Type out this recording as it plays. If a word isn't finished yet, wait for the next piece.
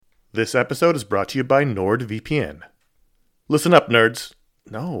This episode is brought to you by NordVPN. Listen up, nerds.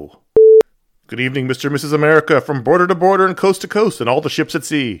 No. Good evening, Mr. and Mrs. America, from border to border and coast to coast and all the ships at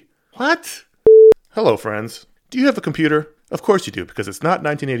sea. What? Hello, friends. Do you have a computer? Of course you do, because it's not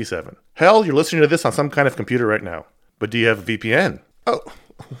 1987. Hell, you're listening to this on some kind of computer right now. But do you have a VPN? Oh,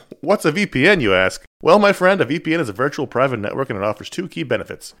 what's a VPN, you ask? Well, my friend, a VPN is a virtual private network and it offers two key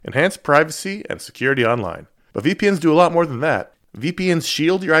benefits: enhanced privacy and security online. But VPNs do a lot more than that. VPNs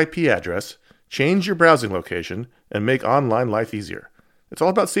shield your IP address, change your browsing location, and make online life easier. It's all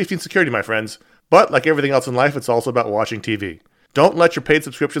about safety and security, my friends. But like everything else in life, it's also about watching TV. Don't let your paid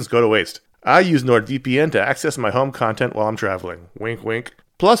subscriptions go to waste. I use NordVPN to access my home content while I'm traveling. Wink, wink.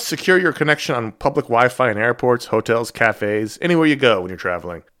 Plus, secure your connection on public Wi-Fi in airports, hotels, cafes, anywhere you go when you're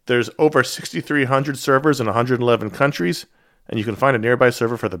traveling. There's over 6,300 servers in 111 countries, and you can find a nearby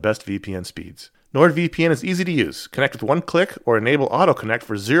server for the best VPN speeds. NordVPN is easy to use. Connect with one click or enable auto-connect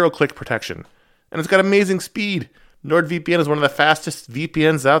for zero-click protection. And it's got amazing speed. NordVPN is one of the fastest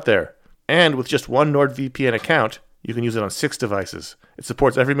VPNs out there. And with just one NordVPN account, you can use it on 6 devices. It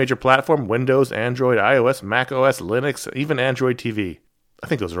supports every major platform: Windows, Android, iOS, macOS, Linux, even Android TV. I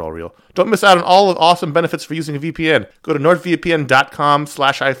think those are all real. Don't miss out on all the awesome benefits for using a VPN. Go to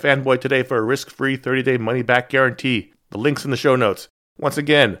nordvpn.com/ifanboy today for a risk-free 30-day money-back guarantee. The link's in the show notes. Once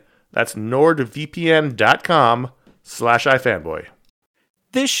again, that's nordvpn.com/ifanboy.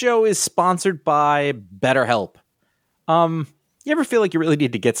 This show is sponsored by BetterHelp. You ever feel like you really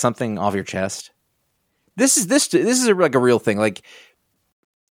need to get something off your chest? This is like a real thing. Like,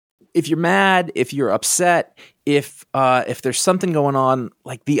 if you're mad, if you're upset, if there's something going on,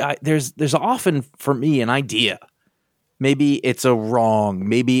 like there's often for me an idea. Maybe it's a wrong,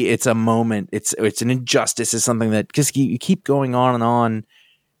 maybe it's a moment, it's an injustice, is something that just you keep going on and on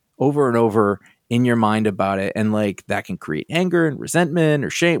over and over in your mind about it, and like that can create anger and resentment or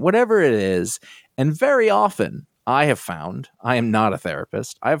shame, whatever it is. And very often, I have found, I am not a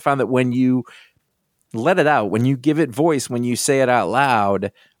therapist, I have found that when you let it out, when you give it voice, when you say it out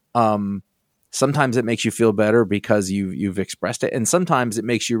loud, sometimes it makes you feel better because you've expressed it, and sometimes it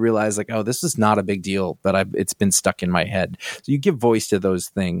makes you realize like, oh, this is not a big deal, but it's been stuck in my head. So you give voice to those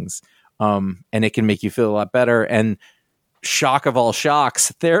things, and it can make you feel a lot better. And shock of all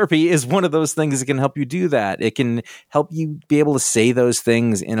shocks, therapy is one of those things that can help you do that. It can help you be able to say those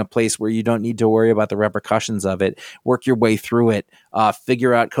things in a place where you don't need to worry about the repercussions of it, work your way through it,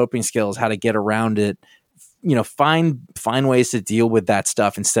 figure out coping skills, how to get around it, find ways to deal with that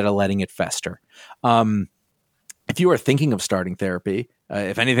stuff instead of letting it fester. If you are thinking of starting therapy,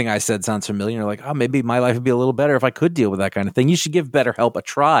 if anything I said sounds familiar, you're like, oh, maybe my life would be a little better if I could deal with that kind of thing, you should give BetterHelp a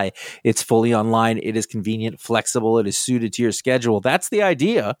try. It's fully online. It is convenient, flexible. It is suited to your schedule. That's the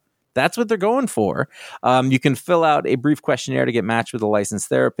idea. That's what they're going for. You can fill out a brief questionnaire to get matched with a licensed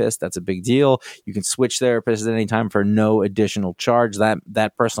therapist. That's a big deal. You can switch therapists at any time for no additional charge.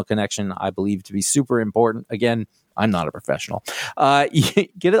 That personal connection, I believe, to be super important. Again, I'm not a professional. Get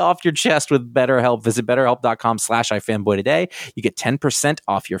it off your chest with BetterHelp. Visit BetterHelp.com/ifanboy today. You get 10%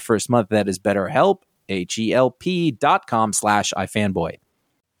 off your first month. That is BetterHelp, HELP.com/ifanboy.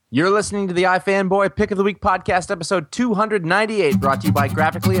 You're listening to the iFanboy Pick of the Week podcast, episode 298, brought to you by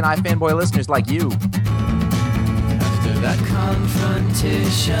Graphically and iFanboy listeners like you. After that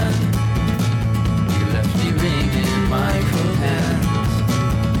confrontation, you left me wringing my cold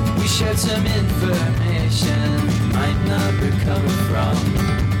hands. We shared some information might not recover from,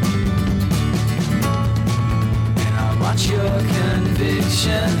 and I watch your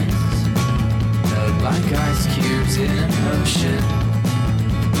convictions melt like ice cubes in an ocean.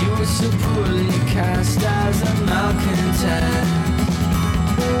 You were so poorly cast as a malcontent.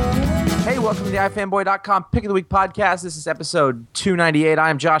 Hey, welcome to the iFanboy.com Pick of the Week podcast. This is episode 298.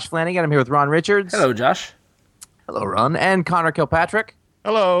 I'm Josh Flanagan. I'm here with Ron Richards. Hello, Josh. Hello, Ron. And Conor Kilpatrick.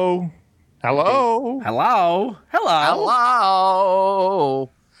 Hello. Hello. Hello. Hello. Hello.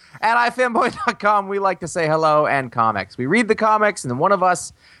 At iFanboy.com, we like to say hello and comics. We read the comics, and then one of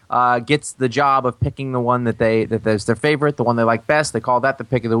us gets the job of picking the one that's their favorite, the one they like best. They call that the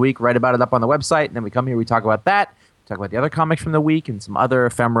Pick of the Week, write about it up on the website, and then we come here, we talk about that. We talk about the other comics from the week and some other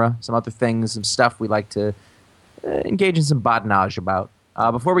ephemera, some other things, some stuff we like to engage in some badinage about.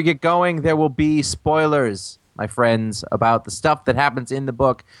 Before we get going, there will be spoilers, my friends, about the stuff that happens in the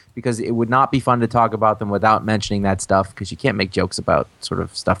book, because it would not be fun to talk about them without mentioning that stuff, because you can't make jokes about sort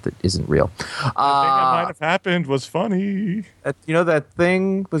of stuff that isn't real. The thing that might have happened was funny. That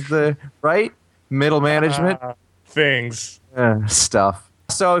thing with the middle management things stuff.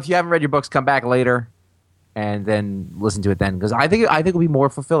 So if you haven't read your books, come back later. and then listen to it then, because I think it'll be more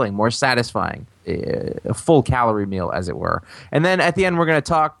fulfilling, more satisfying, a full calorie meal, as it were. And then at the end, we're going to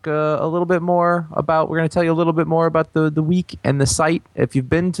talk a little bit more about. We're going to tell you a little bit more about the week and the site. If you've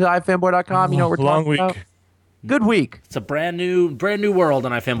been to ifanboy.com, you know what we're talking about. Good week. It's a brand new world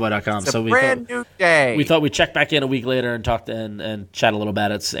on ifanboy.com. It's a brand new day. We thought we'd check back in a week later and talk and chat a little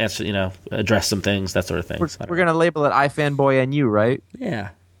about it, answer, address some things, that sort of thing. We're going to label it ifanboy and you, right? Yeah.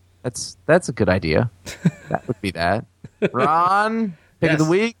 That's a good idea. That would be that. Ron, pick of the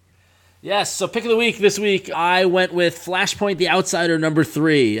week. Yes, so pick of the week this week, I went with Flashpoint The Outsider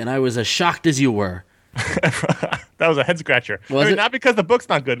 #3, and I was as shocked as you were. That was a head scratcher. Not because the book's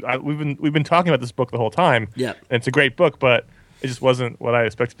not good. We've been talking about this book the whole time. Yeah, and it's a great book, but it just wasn't what I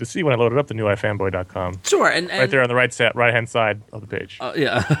expected to see when I loaded up the new ifanboy.com. Sure, and right there on the right hand side of the page.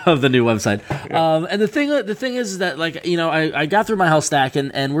 Of the new website. Yeah. And the thing is that, like, I got through my whole stack,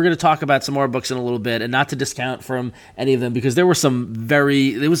 and we're going to talk about some more books in a little bit, and not to discount from any of them, because there were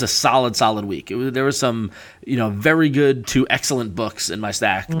it was a solid week. There was some very good to excellent books in my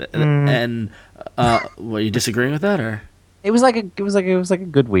stack, and are you disagreeing with that, or? It was like a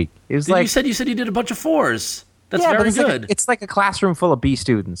good week. It was you said you did a bunch of 4s. That's very good. It's like a classroom full of B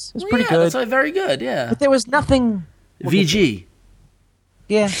students. It's pretty good. That's very good, yeah. But there was nothing... VG.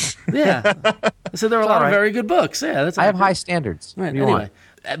 Yeah. Yeah. So there were a lot of very good books. Yeah, I have high standards. Right, anyway.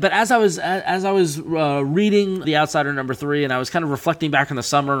 But as I was reading The Outsider #3, and I was kind of reflecting back on the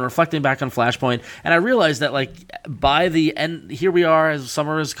summer and reflecting back on Flashpoint, and I realized that, like, by the end, here we are, as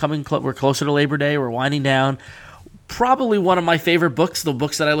summer is coming, we're closer to Labor Day, we're winding down. Probably one of my favorite books, the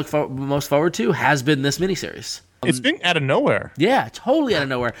books that I look most forward to, has been this miniseries. It's been out of nowhere. Yeah, totally out of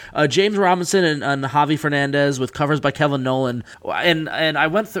nowhere. James Robinson and Javi Fernandez with covers by Kevin Nolan. And I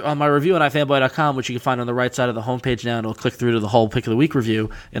went through on my review on ifanboy.com, which you can find on the right side of the homepage now, and it'll click through to the whole Pick of the Week review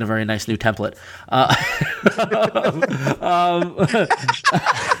in a very nice new template.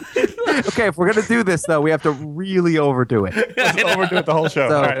 Okay, if we're going to do this, though, we have to really overdo it. Let's overdo it the whole show.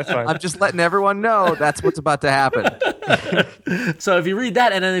 So, all right, that's fine. I'm just letting everyone know that's what's about to happen. So if you read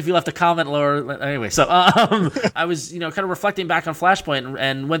that, and then if you left a comment lower, anyway, so I was, kind of reflecting back on Flashpoint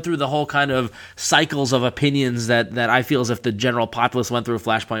and went through the whole kind of cycles of opinions that I feel as if the general populace went through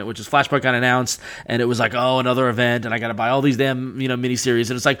Flashpoint, which is Flashpoint got announced, and it was like, oh, another event, and I got to buy all these damn, miniseries,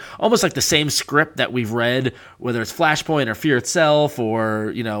 and it's like almost like the same script that we've read, whether it's Flashpoint or Fear Itself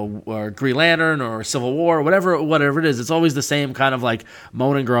or Green Lantern or Civil War or whatever it is. It's always the same kind of like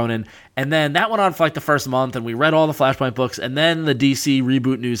moan and groaning. And then that went on for like the first month, and we read all the Flashpoint books, and then the DC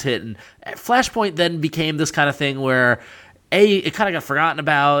reboot news hit, and Flashpoint then became this kind of thing where it kind of got forgotten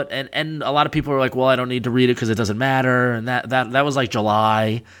about, and a lot of people were like, well, I don't need to read it because it doesn't matter, and that was like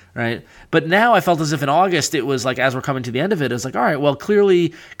July, right? But now I felt as if in August it was like, as we're coming to the end of it, it's like, all right, well,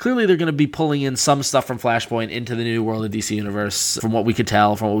 clearly they're going to be pulling in some stuff from Flashpoint into the new world of DC Universe, from what we could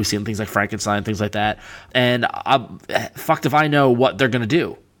tell, from what we see in things like Frankenstein, things like that, and I'm fucked if I know what they're going to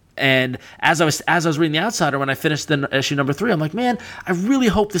do. And as I was reading The Outsider, when I finished the issue #3, I'm like, man, I really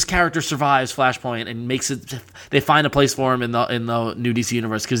hope this character survives Flashpoint and makes it. They find a place for him in the new DC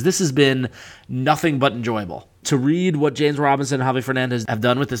universe, because this has been nothing but enjoyable to read what James Robinson and Javi Fernandez have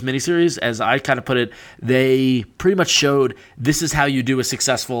done with this miniseries. As I kind of put it, they pretty much showed this is how you do a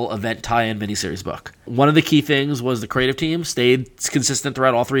successful event tie-in miniseries book. One of the key things was the creative team stayed consistent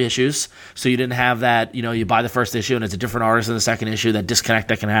throughout all 3 issues, so you didn't have that, you buy the first issue and it's a different artist in the second issue, that disconnect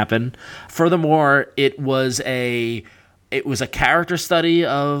that can happen. Furthermore, it was a character study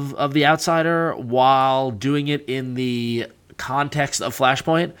of the Outsider while doing it in the context of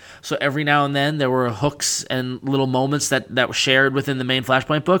Flashpoint. So every now and then there were hooks and little moments that were shared within the main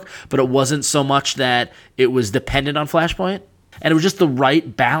Flashpoint book, but it wasn't so much that it was dependent on Flashpoint. And it was just the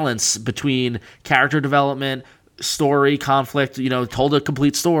right balance between character development, story, conflict, told a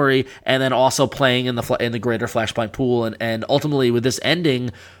complete story, and then also playing in the greater Flashpoint pool. And ultimately with this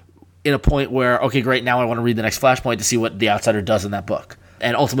ending in a point where, okay, great, now I want to read the next Flashpoint to see what the Outsider does in that book,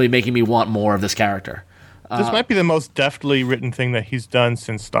 and ultimately making me want more of this character. This might be the most deftly written thing that he's done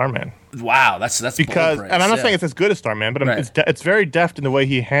since Starman. Wow, that's because, and I'm not saying it's as good as Starman, but right. It's very deft in the way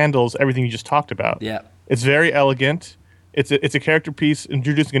he handles everything you just talked about. Yeah, it's very elegant. It's a character piece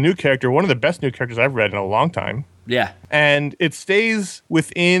introducing a new character, one of the best new characters I've read in a long time. Yeah, and it stays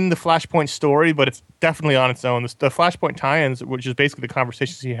within the Flashpoint story, but it's definitely on its own. The Flashpoint tie-ins, which is basically the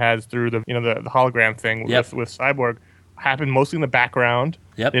conversations he has through the hologram thing with Cyborg, happen mostly in the background.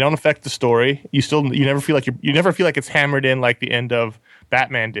 Yep. They don't affect the story. You never feel like it's hammered in like the end of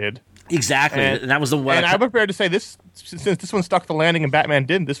Batman did. Exactly. And that was the one. And I'm prepared to say this, since this one stuck the landing and Batman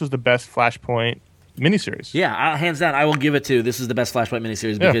didn't, this was the best Flashpoint miniseries. Yeah, hands down, I will give it to. This is the best Flashpoint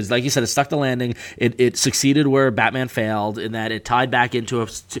miniseries because, like you said, it stuck the landing. It succeeded where Batman failed in that it tied back into a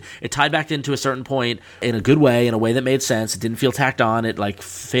certain point in a good way, in a way that made sense. It didn't feel tacked on. It like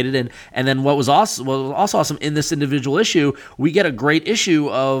faded in. And then what was also awesome in this individual issue, we get a great issue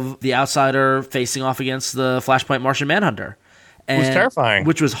of the Outsider facing off against the Flashpoint Martian Manhunter. It was terrifying.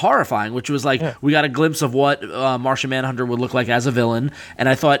 Which was horrifying, which was like, we got a glimpse of what Martian Manhunter would look like as a villain. And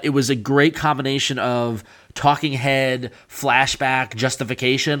I thought it was a great combination of talking head, flashback,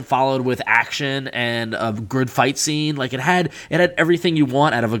 justification, followed with action and a good fight scene. Like it had everything you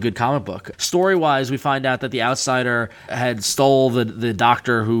want out of a good comic book. Story-wise, we find out that the Outsider had stole the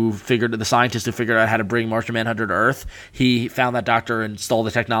doctor the scientist who figured out how to bring Martian Manhunter to Earth. He found that doctor and stole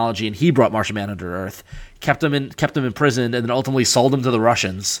the technology, and he brought Martian Manhunter to Earth. Kept him imprisoned, and then ultimately sold him to the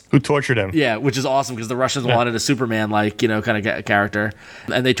Russians, who tortured him. Yeah, which is awesome because the Russians wanted a Superman kind of character,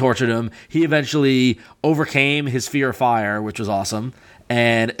 and they tortured him. He eventually overcame his fear of fire, which was awesome,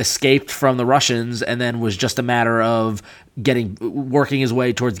 and escaped from the Russians, and then was just a matter of working his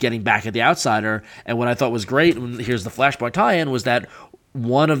way towards getting back at the Outsider. And what I thought was great, and here's the Flashpoint tie-in, was that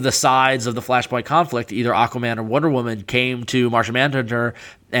one of the sides of the Flashpoint conflict, either Aquaman or Wonder Woman, came to Martian Manhunter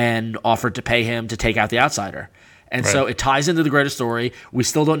and offered to pay him to take out the Outsider. And so it ties into the greater story. We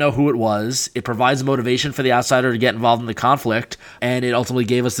still don't know who it was. It provides motivation for the Outsider to get involved in the conflict, and it ultimately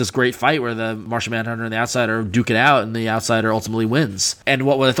gave us this great fight where the Martian Manhunter and the Outsider duke it out, and the Outsider ultimately wins. And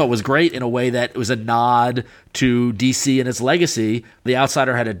what I thought was great, in a way that was a nod to DC and its legacy, the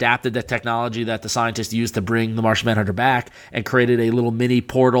Outsider had adapted the technology that the scientists used to bring the Martian Manhunter back and created a little mini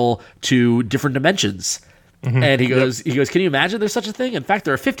portal to different dimensions. Mm-hmm. And he goes, can you imagine there's such a thing? In fact,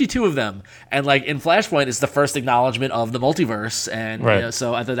 there are 52 of them. And like in Flashpoint, it's the first acknowledgement of the multiverse. And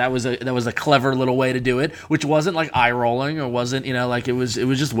so I thought that was a clever little way to do it, which wasn't like eye rolling or wasn't, like it was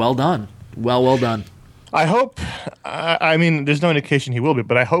just well done. Well done. I hope, I mean, there's no indication he will be,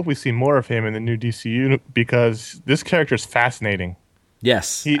 but I hope we see more of him in the new DCU because this character is fascinating.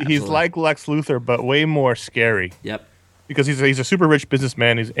 Yes. He's like Lex Luthor, but way more scary. Yep. Because he's a super rich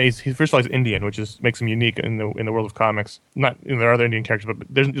businessman. He's first of all, he's Indian, which makes him unique in the world of comics. Not there are other Indian characters, but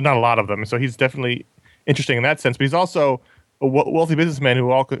there's not a lot of them, and so he's definitely interesting in that sense. But he's also a wealthy businessman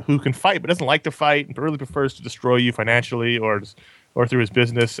who can fight, but doesn't like to fight, and really prefers to destroy you financially or through his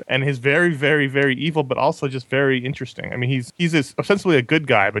business. And he's very, very, very evil, but also just very interesting. I mean, he's ostensibly a good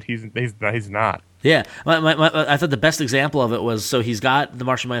guy, but he's not. Yeah, I thought the best example of it was, so he's got the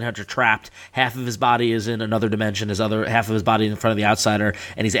Martian Manhunter trapped. Half of his body is in another dimension. His other half of his body in front of the Outsider,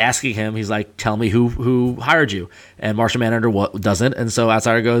 and he's asking him. He's like, "Tell me who hired you?" And Martian Manhunter doesn't, and so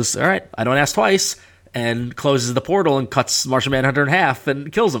Outsider goes, "All right, I don't ask twice," and closes the portal and cuts Martian Manhunter in half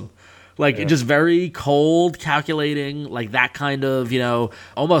and kills him. Just very cold, calculating, like that kind of,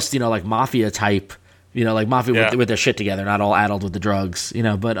 almost, like mafia type. Like mafia with their shit together, not all addled with the drugs,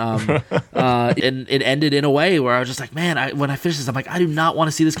 but and it ended in a way where I was just like, man, when I finished this, I'm like, I do not want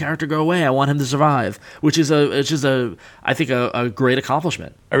to see this character go away. I want him to survive, which is I think a great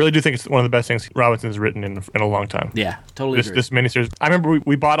accomplishment. I really do think it's one of the best things Robinson's written in a long time. Yeah, totally agree. This miniseries. I remember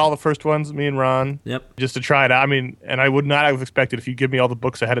we bought all the first ones, me and Ron. Yep. Just to try it out. I mean, and I would not have expected, if you give me all the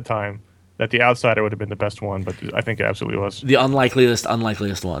books ahead of time, that the Outsider would have been the best one, but I think it absolutely was. The unlikeliest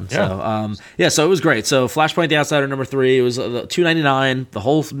one. Yeah. So it was great. So Flashpoint, the Outsider, number 3, it was $2.99. The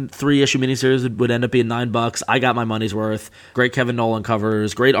whole 3-issue miniseries would end up being $9. I got my money's worth. Great Kevin Nolan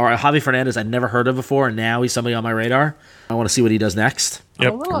covers. Great art. Javi Fernandez I'd never heard of before, and now he's somebody on my radar. I want to see what he does next.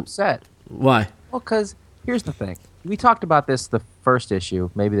 I'm a little upset. Why? Well, because here's the thing. We talked about this the first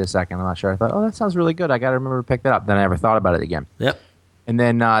issue, maybe the second, I'm not sure. I thought, that sounds really good. I got to remember to pick that up. Then I never thought about it again. Yep. And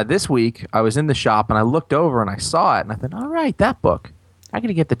then this week, I was in the shop, and I looked over, and I saw it, and I thought, all right, that book. I'm going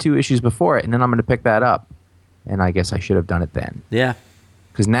to get the 2 issues before it, and then I'm going to pick that up. And I guess I should have done it then. Yeah.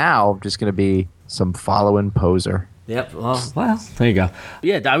 Because now I'm just going to be some following poser. Yep. Well, there you go.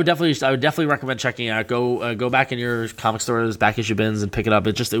 Yeah, I would definitely recommend checking it out. Go back in your comic stores, back issue bins, and pick it up.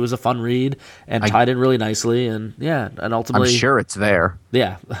 It was a fun read and tied in really nicely, and ultimately, I'm sure it's there.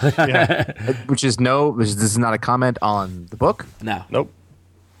 Yeah. Which is this is not a comment on the book. No. Nope.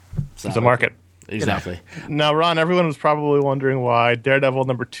 So, it's a market. Exactly. Now, Ron, everyone was probably wondering why Daredevil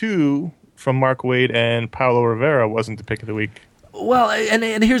number 2 from Mark Waid and Paulo Rivera wasn't the pick of the week. Well,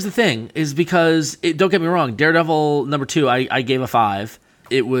 and here's the thing, is because, don't get me wrong, Daredevil number 2, I gave a 5.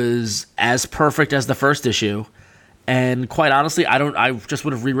 It was as perfect as the first issue. And quite honestly, I just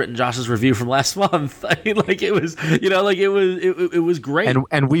would have rewritten Josh's review from last month. I mean, it was, it was great.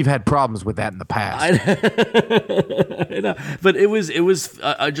 And we've had problems with that in the past. I know. But it was just,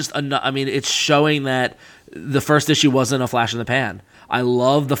 it's showing that the first issue wasn't a flash in the pan. I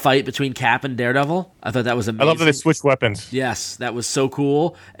love the fight between Cap and Daredevil. I thought that was amazing. I love that they switched weapons. Yes, that was so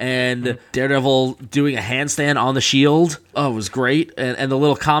cool. And Daredevil doing a handstand on the shield. Oh, it was great. And the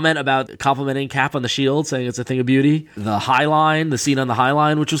little comment about complimenting Cap on the shield, saying it's a thing of beauty. The High Line, the scene on the High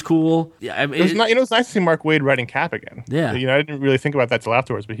Line, which was cool. Yeah, I mean, it's nice to see Mark Waid writing Cap again. Yeah. I didn't really think about that till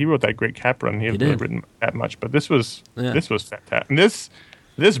afterwards, but he wrote that great Cap run. He hasn't really written that much, but this was fantastic. And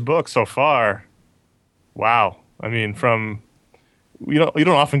this book so far, wow. I mean, you don't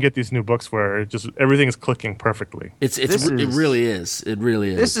often get these new books where just everything is clicking perfectly. It really is. It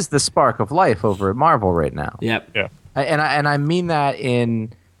really is. This is the spark of life over at Marvel right now. Yep. Yeah. And I mean that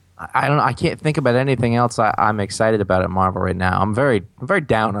in, I can't think about anything else I'm excited about at Marvel right now. I'm very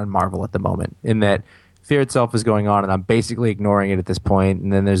down on Marvel at the moment, in that Fear itself is going on and I'm basically ignoring it at this point.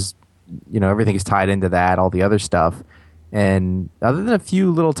 And then there's, everything is tied into that, all the other stuff. And other than a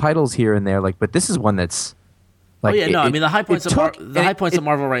few little titles here and there, but this is one that's like, I mean, the high points of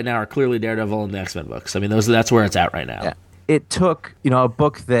Marvel right now are clearly Daredevil and the X-Men books. I mean, that's where it's at right now. Yeah. It took, a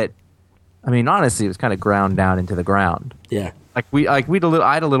book that, I mean, honestly, it was kind of ground down into the ground. Yeah. I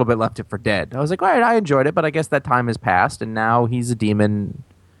had a little bit left it for dead. I was like, all right, I enjoyed it, but I guess that time has passed, and now he's a demon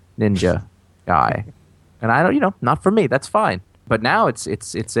ninja guy, and I don't, not for me. That's fine. But now it's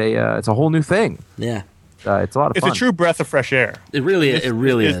a whole new thing. Yeah. It's a lot of fun. It's a true breath of fresh air. It really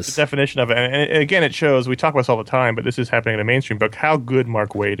is. The definition of it. And again, it shows, we talk about this all the time, but this is happening in a mainstream book, how good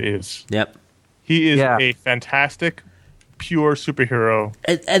Mark Waid is. Yep. He is a fantastic, pure superhero.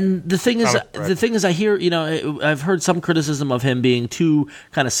 And the thing is, I hear, I've heard some criticism of him being too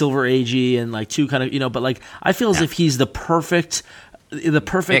kind of Silver Agey and too kind of, but I feel as if he's the perfect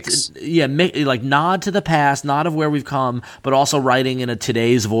mix. Nod to the past, nod of where we've come, but also writing in a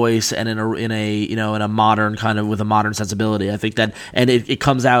today's voice and in a modern kind of, with a modern sensibility. I think that, and it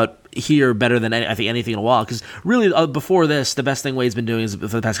comes out here better than I think anything in a while, because really before this, the best thing Wade's been doing for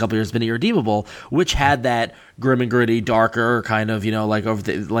the past couple of years has been Irredeemable, which had that grim and gritty, darker kind of,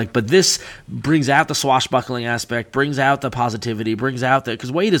 but this brings out the swashbuckling aspect, brings out the positivity, brings out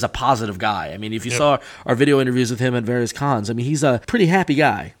because Wade is a positive guy. I mean, if you saw our video interviews with him at various cons, I mean, he's a pretty happy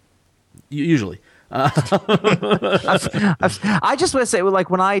guy, usually. I just want to say,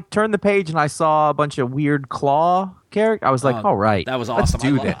 when I turned the page and I saw a bunch of weird Claw character, I was like, all right, that was awesome.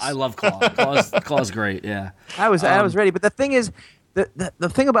 This. I love Claw. Claw's great. Yeah, I was ready. But the thing is, the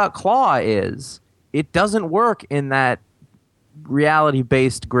thing about Claw is it doesn't work in that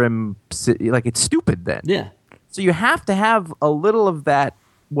reality-based grim. It's stupid then. Yeah. So you have to have a little of that,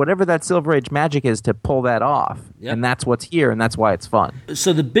 whatever that Silver Age magic is, to pull that off. Yep. And that's what's here, and that's why it's fun.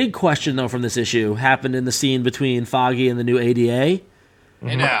 So the big question, though, from this issue happened in the scene between Foggy and the new ADA.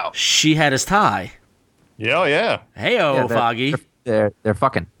 Hey, now. She had his tie. Yeah, yeah. Hey-o, Foggy. They're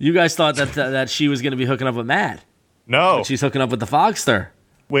fucking. You guys thought that she was going to be hooking up with Matt. No. But she's hooking up with the Fogster.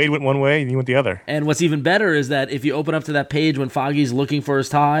 Wade went one way and he went the other. And what's even better is that if you open up to that page when Foggy's looking for his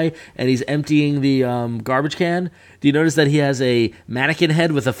tie and he's emptying the garbage can, do you notice that he has a mannequin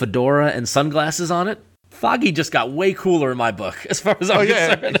head with a fedora and sunglasses on it? Foggy just got way cooler in my book, as far as I'm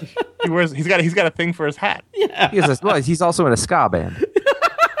concerned. He's got a thing for his hat. Yeah. He's also in a ska band.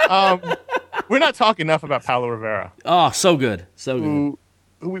 We're not talking enough about Paulo Rivera. Oh, so good. So good.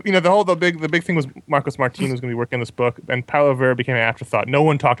 The big thing was Marcos Martin was going to be working on this book, and Paulo Rivera became an afterthought. No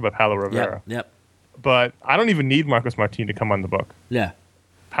one talked about Paulo Rivera. Yep. But I don't even need Marcos Martin to come on the book. Yeah.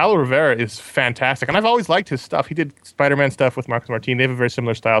 Paulo Rivera is fantastic, and I've always liked his stuff. He did Spider-Man stuff with Marcos Martin. They have a very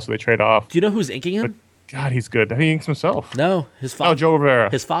similar style, so they trade off. Do you know who's inking him? But God, he's good. I think he inks himself. No, his father. Oh, Joe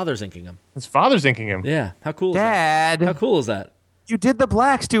Rivera. His father's inking him. His father's inking him. Yeah. How cool is Dad. that? How cool is that? You did the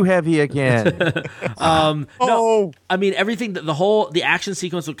blacks too heavy again. No, I mean, everything, the action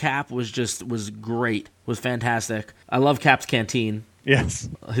sequence with Cap was great, was fantastic. I love Cap's canteen. Yes.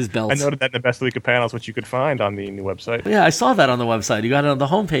 His belts. I noted that in the Best of the Week panels, which you could find on the new website. Yeah, I saw that on the website. You got it on the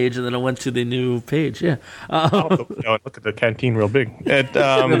homepage, and then it went to the new page. Yeah. Look at the canteen real big.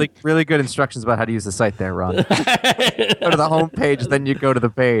 Really good instructions about how to use the site there, Ron. Go to the homepage, then you go to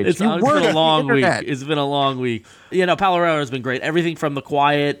the page. It's been a long week. It's been a long week. Paulo Rivera has been great. Everything from the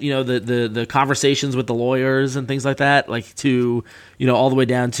quiet, the conversations with the lawyers and things like that, to, all the way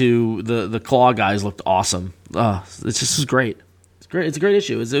down to the Claw guys looked awesome. It's just great. Great. It's a great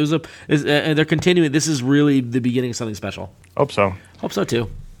issue. And they're continuing. This is really the beginning of something special. Hope so. Hope so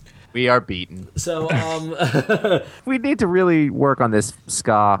too. We are beaten. So we need to really work on this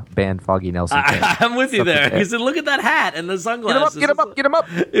ska band Foggy Nelson. I'm with you there. He said, "Look at that hat and the sunglasses. Get him up!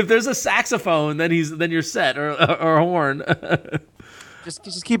 If there's a saxophone, then you're set, or a horn."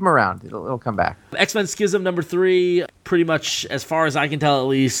 Just keep him around. It'll come back. X-Men Schism number 3, pretty much, as far as I can tell at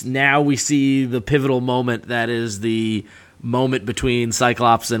least, now we see the pivotal moment that is the moment between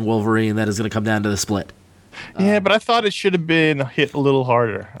Cyclops and Wolverine that is going to come down to the split. Yeah, but I thought it should have been hit a little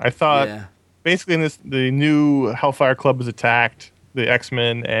harder. I thought basically in this, the new Hellfire Club was attacked, the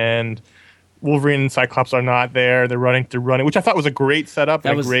X-Men, and Wolverine and Cyclops are not there. They're running, which I thought was a great setup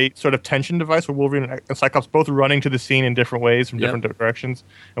and a great sort of tension device where Wolverine and Cyclops both running to the scene in different ways from different directions.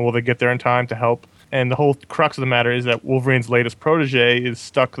 And will they get there in time to help? And the whole crux of the matter is that Wolverine's latest protege is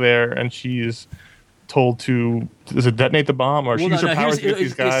stuck there, and she's told to detonate the bomb or use her powers against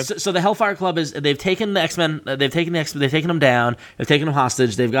these guys. So the Hellfire Club they've taken the X-Men, they've taken them down, they've taken them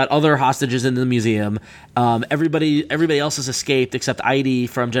hostage, they've got other hostages in the museum. Everybody else has escaped except Idie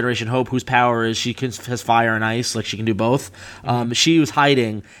from Generation Hope, whose power is she has fire and ice, like she can do both. She was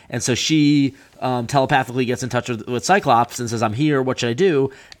hiding, and so she telepathically gets in touch with Cyclops and says, "I'm here. What should I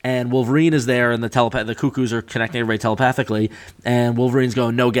do?" And Wolverine is there, and the cuckoos are connecting everybody telepathically. And Wolverine's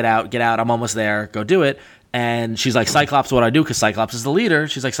going, "No, get out! I'm almost there. Go do it." And she's like, "Cyclops, what do I do?" Because Cyclops is the leader.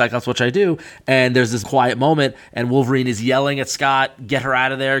 She's like, "Cyclops, what should I do?" And there's this quiet moment, and Wolverine is yelling at Scott, "Get her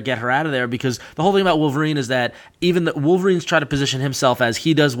out of there! Get her out of there!" Because the whole thing about Wolverine is that Wolverine's trying to position himself as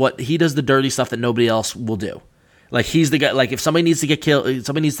he does the dirty stuff that nobody else will do. Like, he's the guy, like, if somebody needs to get killed,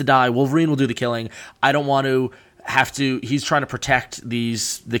 somebody needs to die, Wolverine will do the killing. I don't want to have to, he's trying to protect the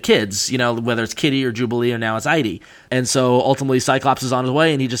kids, whether it's Kitty or Jubilee or now it's Idie. And so ultimately Cyclops is on his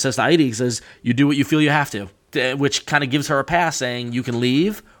way, and he just says to Idie, he says, "You do what you feel you have to," which kind of gives her a pass, saying you can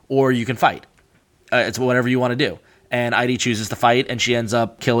leave or you can fight. It's whatever you want to do. And Idie chooses to fight, and she ends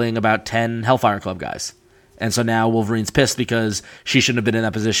up killing about 10 Hellfire Club guys. And so now Wolverine's pissed because she shouldn't have been in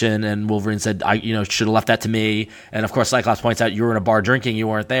that position, and Wolverine said, "I should have left that to me." And of course, Cyclops points out, "You were in a bar drinking, you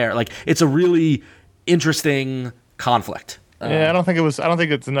weren't there." Like, it's a really interesting conflict. Yeah, I don't think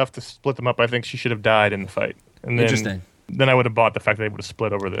it's enough to split them up. I think she should have died in the fight. And Interesting. Then I would have bought the fact that they would have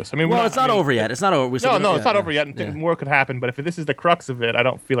split over this. I mean, it's not over yet. It's not over. It's not over yet. And more could happen. But if this is the crux of it, I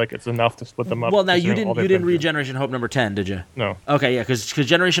don't feel like it's enough to split them up. Well, now you didn't read Generation Hope number 10, did you? No. Okay, yeah, because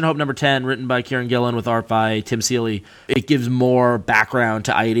Generation Hope number 10, written by Kieran Gillen with art by Tim Seeley, it gives more background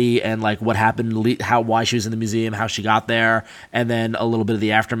to Idie and like what happened, why she was in the museum, how she got there, and then a little bit of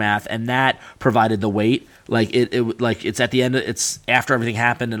the aftermath, and that provided the weight. Like it's at the end. It's after everything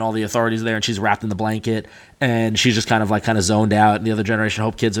happened and all the authorities are there, and she's wrapped in the blanket, and she's just kind of zoned out. And the other Generation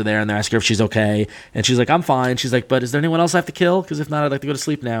Hope kids are there, and they're asking her if she's okay, and she's like, "I'm fine." She's like, "But is there anyone else I have to kill? Because if not, I'd like to go to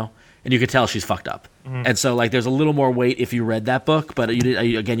sleep now." And you could tell she's fucked up. Mm-hmm. And so there's a little more weight if you read that book, but you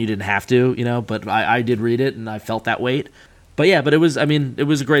didn't have to, But I did read it, and I felt that weight. But yeah, it was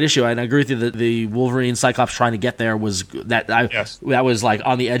a great issue, and I agree with you that the Wolverine Cyclops trying to get there was that was like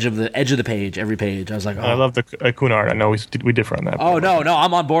on the edge of the page, every page. I was like, oh. I love the Kuna art. I know we differ on that. Oh no,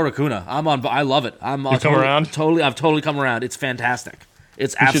 I'm on board with Kuna. I love it. I've totally come around. It's fantastic.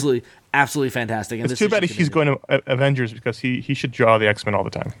 It's absolutely fantastic. And it's too bad he's going to Avengers because he should draw the X-Men all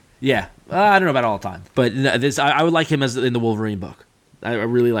the time. Yeah, I don't know about all the time, but I would like him as in the Wolverine book. I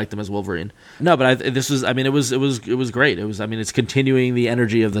really liked him as Wolverine. No, but it was great. It's continuing the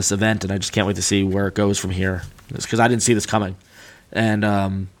energy of this event, and I just can't wait to see where it goes from here. Because I didn't see this coming,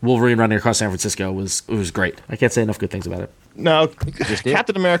 and Wolverine running across San Francisco was great. I can't say enough good things about it. Now,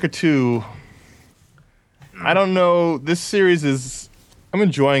 Captain America 2. I don't know. This series I'm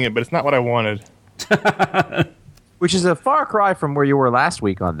enjoying it, but it's not what I wanted. Which is a far cry from where you were last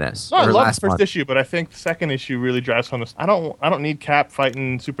week on this. No, I love the first issue, but I think the second issue really drives home this. I don't need Cap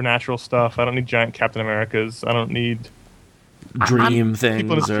fighting supernatural stuff. I don't need giant Captain Americas. I don't need dream things.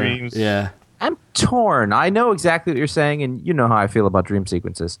 People in his dreams. Yeah. I'm torn. I know exactly what you're saying, and you know how I feel about dream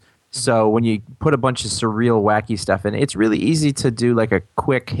sequences. So when you put a bunch of surreal, wacky stuff in, it's really easy to do like a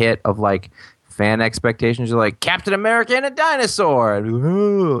quick hit of like fan expectations. You're like, Captain America and a dinosaur.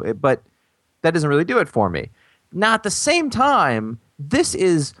 But that doesn't really do it for me. Now, at the same time, this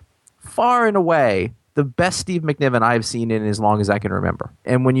is far and away the best Steve McNiven I've seen in as long as I can remember.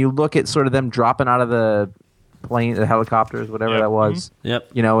 And when you look at sort of them dropping out of the plane, the helicopters, whatever that was,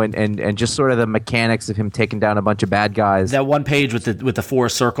 and just sort of the mechanics of him taking down a bunch of bad guys. That one page with the 4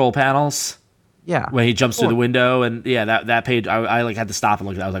 circle panels. Yeah. When he jumps through the window, and that page, I like had to stop and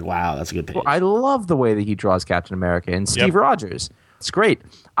look at it. I was like, wow, that's a good page. Well, I love the way that he draws Captain America and Steve Rogers. It's great.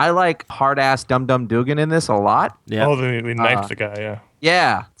 I like hard-ass Dum Dum Dugan in this a lot. Yeah. Oh, we knifed the guy, yeah.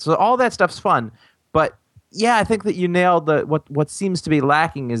 Yeah. So all that stuff's fun. But, yeah, I think that you nailed what seems to be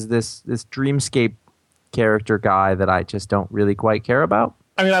lacking is this dreamscape character guy that I just don't really quite care about.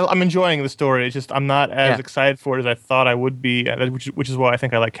 I mean, I'm enjoying the story. It's just I'm not as excited for it as I thought I would be, which is why I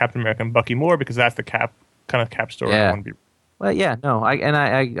think I like Captain America and Bucky more, because that's the Cap story I want to be. Well, yeah, no,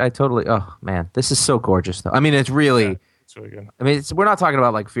 I totally. Oh man, this is so gorgeous, though. I mean, it's really. Yeah. It's really good. I mean, we're not talking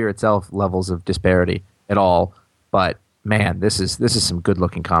about like Fear itself levels of disparity at all, but man, this is some good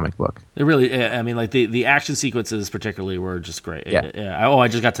looking comic book. It really, I mean, like the action sequences particularly were just great. Yeah. Oh, I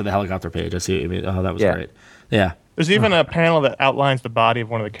just got to the helicopter page. I see what you mean. Oh, that was great. Yeah. There's even a panel that outlines the body of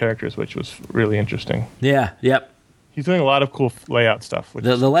one of the characters, which was really interesting. Yeah. Yep. He's doing a lot of cool layout stuff.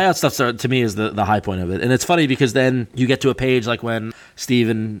 The layout stuff, to me, is the high point of it. And it's funny because then you get to a page like when Steve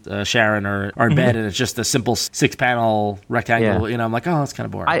and Sharon are in bed and it's just a simple 6-panel rectangle. Yeah. You know, I'm like, oh, that's kind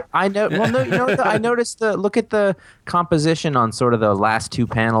of boring. I know. Well, no, you know what? I noticed look at the composition on sort of the last 2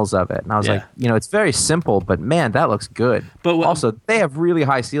 panels of it, and I was like, you know, it's very simple, but man, that looks good. But also, they have really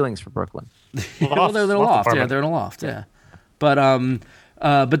high ceilings for Brooklyn. Well, they're in a loft. Yeah, they're in a loft. Yeah,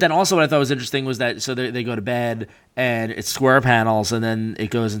 but then also what I thought was interesting was that so they go to bed and it's square panels and then it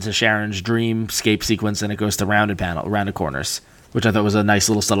goes into Sharon's dreamscape sequence and it goes to rounded corners, which I thought was a nice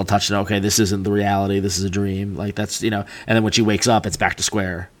little subtle touch. To okay, this isn't the reality. This is a dream. Like that's and then when she wakes up, it's back to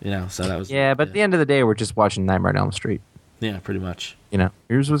square. So that was but at the end of the day, we're just watching Nightmare on Elm Street. Yeah, pretty much.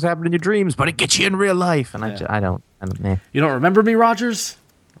 Here's what's happening in your dreams, but it gets you in real life. And I don't. You don't remember me, Rogers?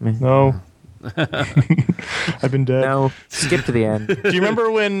 No. I've been dead. No, skip to the end. Do you remember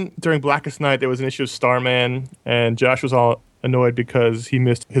when during Blackest Night there was an issue of Starman and Josh was all annoyed because he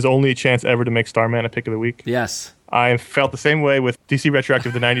missed his only chance ever to make Starman a pick of the week? Yes. I felt the same way with DC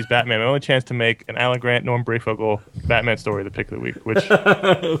Retroactive, the 90s Batman. My only chance to make an Alan Grant, Norm Brayfogle Batman story the pick of the week, which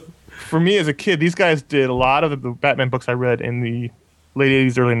for me as a kid, these guys did a lot of the Batman books I read in the late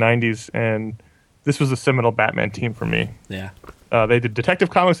 80s, early 90s, and this was a seminal Batman team for me. Yeah. They did Detective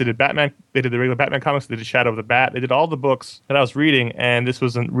Comics, they did Batman, they did the regular Batman comics, they did Shadow of the Bat, they did all the books that I was reading, and this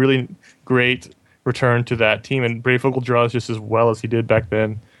was a really great return to that team. And Brayfogle draws just as well as he did back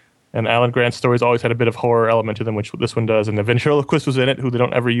then. And Alan Grant's stories always had a bit of horror element to them, which this one does. And the ventriloquist was in it, who they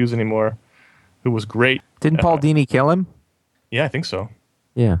don't ever use anymore, who was great. Didn't Paul Dini kill him? Yeah, I think so.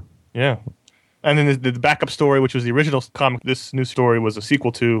 Yeah. Yeah. And then the backup story, which was the original comic, this new story was a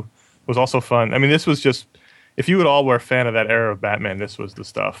sequel to, was also fun. I mean, this was just... If you at all were a fan of that era of Batman, this was the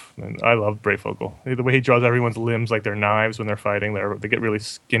stuff. And I love Brayfogle. The way he draws everyone's limbs like they're knives when they're fighting. They get really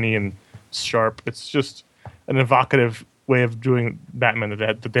skinny and sharp. It's just an evocative way of doing Batman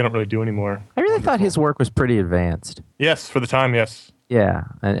that they don't really do anymore. I really thought his work was pretty advanced. Yes, for the time, yes. Yeah.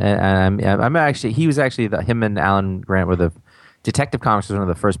 And I'm actually... He was actually... him and Alan Grant were the... Detective Comics was one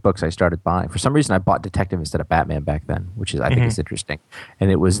of the first books I started buying. For some reason, I bought Detective instead of Batman back then, which is I think is interesting. And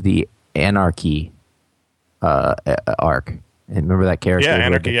it was the Anarchy arc. And remember that character? Yeah,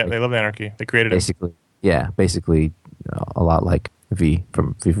 Anarchy. Yeah, they love Anarchy. They created basically. Yeah, basically a lot like V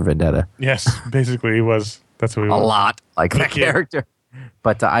from V for Vendetta. Yes, basically he was. That's what he was. A lot like that character.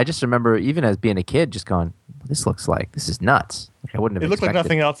 But I just remember, even as being a kid, just going, "This is nuts." Like, I wouldn't have. It looked like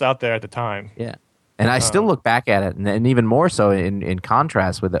nothing else out there at the time. Yeah, and I still look back at it, and even more so in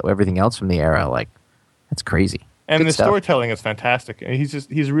contrast with everything else from the era. Like, that's crazy. And Good the stuff. storytelling is fantastic. And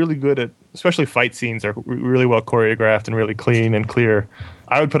he's really good at, especially fight scenes are really well choreographed and really clean and clear.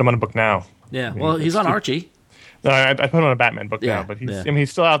 I would put him on a book now. Yeah, well, he's on Archie. No, I put him on a Batman book Yeah, now, but yeah. I mean, he's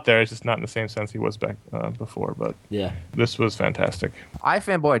still out there. It's just not in the same sense he was back before. But Yeah. this was fantastic.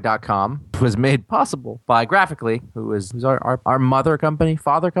 iFanboy.com was made possible by Graphically, who's our mother company,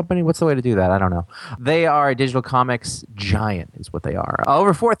 father company. What's the way to do that? I don't know. They are a digital comics giant, is what they are.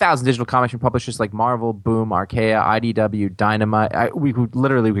 Over 4,000 digital comics from publishers like Marvel, Boom, Archaea, IDW, Dynamite. We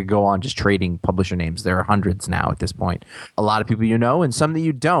could go on just trading publisher names. There are hundreds now at this point. A lot of people you know, and some that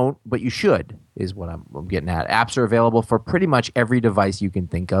you don't, but you should, is what I'm getting at. Apps are available for pretty much every device you can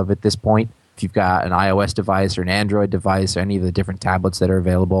think of at this point. If you've got an iOS device or an Android device or any of the different tablets that are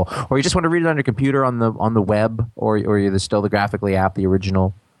available, or you just want to read it on your computer on the web, or you're still the Graphically app, the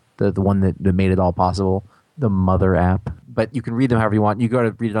original, the one that made it all possible, the mother app. But you can read them however you want. You go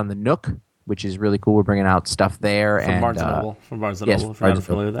to read it on the Nook, which is really cool. We're bringing out stuff there. From Barnes & Noble. From Barnes & Noble, if you're not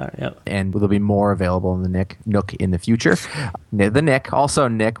familiar with that. Yep. And there'll be more available in the Nook in the future. The Nick, also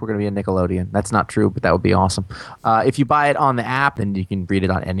Nick, we're going to be a Nickelodeon. That's not true, but that would be awesome. If you buy it on the app, then you can read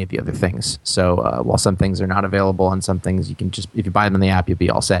it on any of the other things. So while some things are not available on some things, you can just, if you buy them on the app, you'll be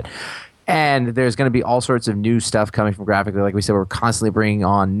all set. And there's going to be all sorts of new stuff coming from Graphically. Like we said, we're constantly bringing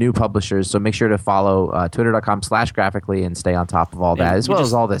on new publishers. So make sure to follow twitter.com/Graphically and stay on top of all that, as well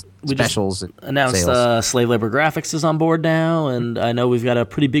as all the specials. We announced Slave Labor Graphics is on board now, and I know we've got a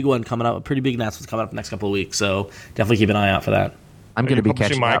pretty big one coming up, a pretty big announcement coming up the next couple of weeks. So definitely keep an eye out for that. I'm going to be publishing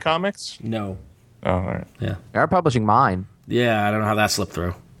catching my up. comics. No. Oh, all right. Yeah. They are publishing mine. Yeah, I don't know how that slipped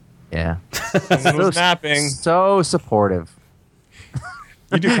through. Yeah. Someone was napping. So supportive.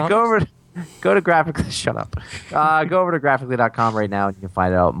 You do comics? Go to Graphically. Shut up. Go over to graphically.com right now and you can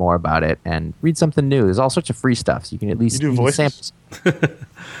find out more about it and read something new. There's all sorts of free stuff, so you can at least You do voices? samples.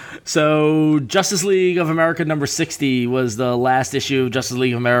 So, Justice League of America number 60 was the last issue of Justice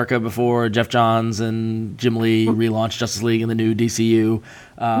League of America before Jeff Johns and Jim Lee relaunched Justice League in the new DCU.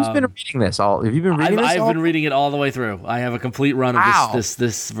 Who's been reading this? Have you been reading this? I've been reading it all the way through. I have a complete run of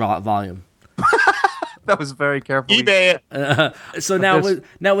this volume. That was very careful. eBay it. So now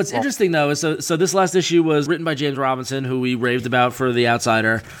what's interesting though is so this last issue was written by James Robinson, who we raved about for The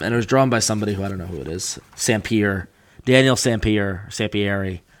Outsider, and it was drawn by somebody who I don't know who it is, Daniel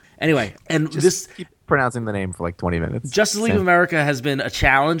Sampieri. Anyway, and Just keep pronouncing the name for like 20 minutes. Justice League of America has been a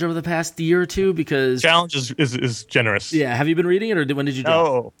challenge over the past year or two because Challenge is generous. Yeah, have you been reading it or when did you drop it?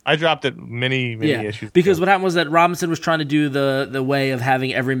 No, I dropped it many issues because ago. what happened was that Robinson was trying to do the way of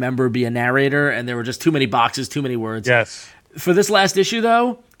having every member be a narrator, and there were just too many boxes, too many words. Yes. For this last issue,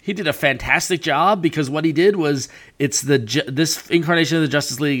 though, he did a fantastic job because what he did was this incarnation of the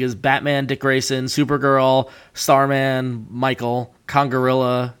Justice League is Batman, Dick Grayson, Supergirl, Starman, Michael,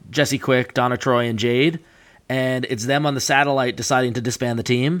 Congorilla, Jesse Quick, Donna Troy, and Jade. And it's them on the satellite deciding to disband the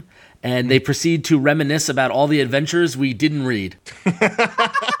team. And they proceed to reminisce about all the adventures we didn't read.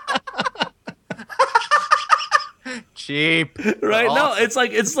 Cheap. Right? Awesome. No, it's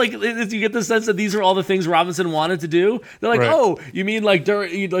like you get the sense that these are all the things Robinson wanted to do. They're like, Right. oh, you mean like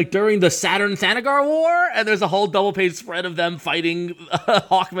during the Saturn Thanagar War? And there's a whole double page spread of them fighting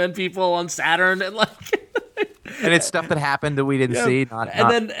Hawkman people on Saturn and like And it's stuff that happened that we didn't see.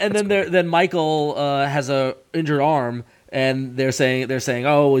 Then Michael has a injured arm, and they're saying,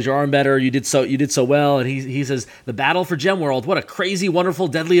 oh, was your arm better? You did so well. And he says, the battle for Gemworld, what a crazy, wonderful,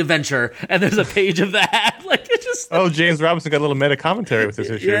 deadly adventure. And there's a page of that. Like it just. Oh, James Robinson got a little meta commentary with this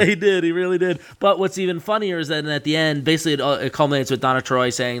issue. Yeah, he did. He really did. But what's even funnier is that at the end, basically it culminates with Donna Troy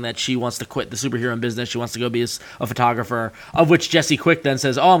saying that she wants to quit the superhero business. She wants to go be a photographer, of which Jesse Quick then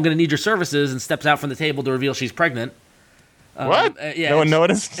says, oh, I'm going to need your services, and steps out from the table to reveal she's pregnant. What? Yeah, no one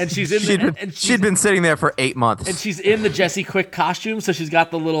noticed? And she's in She'd been sitting there for 8 months. and she's in the Jesse Quick costume, so she's got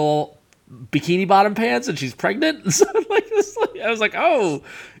the little bikini bottom pants, and she's pregnant. And so I was like, oh,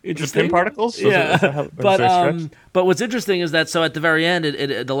 interesting. Pin particles? Yeah. But what's interesting is that so at the very end,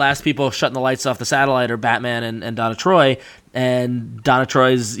 the last people shutting the lights off the satellite are Batman and Donna Troy, and Donna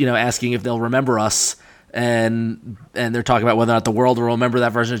Troy's asking if they'll remember us, and they're talking about whether or not the world will remember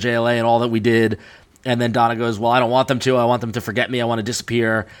that version of JLA and all that we did. And then Donna goes, well, I don't want them to. I want them to forget me. I want to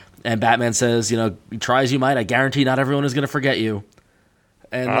disappear. And Batman says, try as you might, I guarantee not everyone is going to forget you.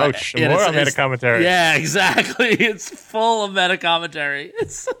 And ouch. More on meta commentary. Yeah, exactly. It's full of meta commentary.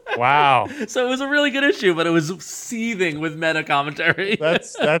 Wow. So it was a really good issue, but it was seething with meta commentary.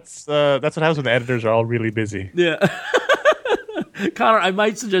 That's what happens when the editors are all really busy. Yeah. Connor, I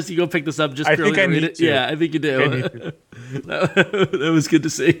might suggest you go pick this up just purely to read it. To. Yeah, I think you do. That was good to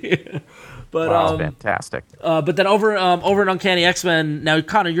see. But wow, fantastic. But then over in Uncanny X-Men, now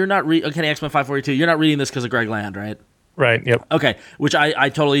Connor, you're not Uncanny X-Men 542. You're not reading this because of Greg Land, right? Right. Yep. Okay. Which I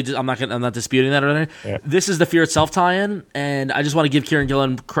totally. I'm not disputing that or anything. Yeah. This is the Fear Itself tie-in, and I just want to give Kieran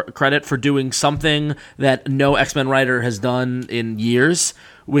Gillen credit for doing something that no X-Men writer has done in years.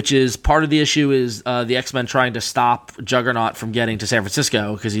 Which is part of the issue is the X-Men trying to stop Juggernaut from getting to San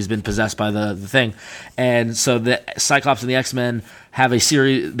Francisco because he's been possessed by the thing, and so the Cyclops and the X-Men have a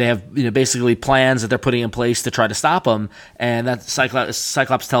series. They have basically plans that they're putting in place to try to stop him, and that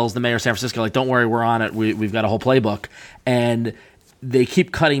Cyclops tells the mayor of San Francisco, like, don't worry, we're on it. We've got a whole playbook, and they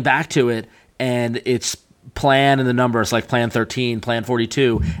keep cutting back to it, and it's plan and the numbers like plan 13, plan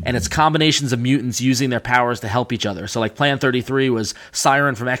 42, and it's combinations of mutants using their powers to help each other. So like plan 33 was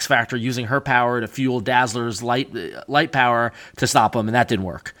Siren from X Factor using her power to fuel Dazzler's light power to stop him, and that didn't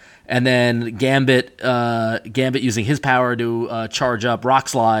work. And then Gambit using his power to charge up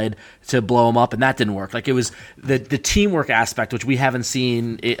Rockslide to blow him up, and that didn't work. Like it was the teamwork aspect, which we haven't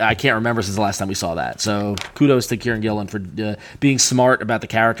seen. I can't remember since the last time we saw that. So kudos to Kieran Gillen for being smart about the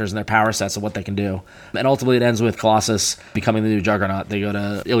characters and their power sets and what they can do. And ultimately, it ends with Colossus becoming the new Juggernaut. They go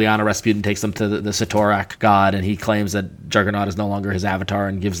to Ilyana Rasputin, takes them to the Satorak god, and he claims that Juggernaut is no longer his avatar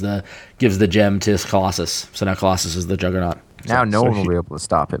and gives the gem to Colossus. So now Colossus is the Juggernaut. Now no one will be able to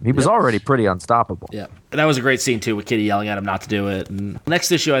stop him. He was already pretty unstoppable. Yeah. And that was a great scene, too, with Kitty yelling at him not to do it. And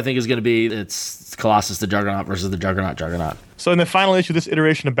next issue, I think, is going to be it's Colossus the Juggernaut versus the Juggernaut. So in the final issue, this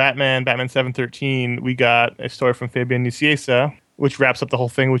iteration of Batman 713, we got a story from Fabian Nicieza, which wraps up the whole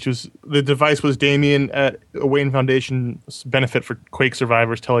thing, which was the device was Damien at a Wayne Foundation's benefit for Quake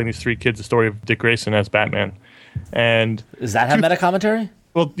survivors, telling these three kids the story of Dick Grayson as Batman. And does that have meta commentary?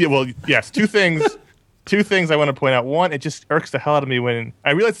 Well, yes, two things. two things I want to point out. One, it just irks the hell out of me when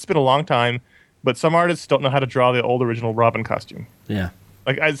I realize it's been a long time, but some artists don't know how to draw the old original Robin costume. Yeah.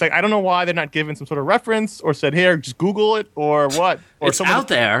 It's like I don't know why they're not given some sort of reference or said, here, just Google it or what. Or It's out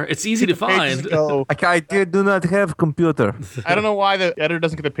there. It's easy to find. I do not have computer. I don't know why the editor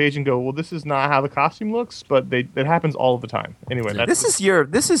doesn't get the page and go, well, this is not how the costume looks, but it happens all the time. Anyway, This is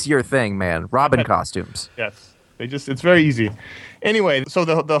your thing, man. Robin costumes. Yes. It's very easy. Anyway, so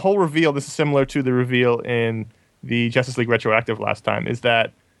the whole reveal, this is similar to the reveal in the Justice League Retroactive last time, is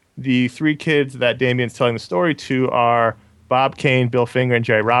that the three kids that Damien's telling the story to are Bob Kane, Bill Finger, and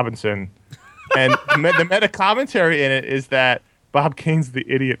Jerry Robinson. And the meta commentary in it is that Bob Kane's the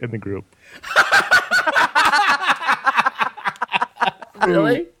idiot in the group.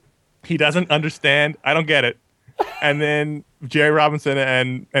 Really? He doesn't understand. I don't get it. And then Jerry Robinson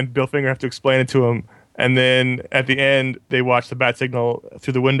and Bill Finger have to explain it to him. And then at the end, they watch the bat signal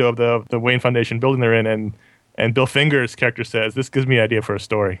through the window of the Wayne Foundation building they're in. And Bill Finger's character says, this gives me an idea for a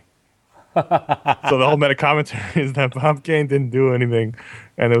story. So the whole meta commentary is that Bob Kane didn't do anything,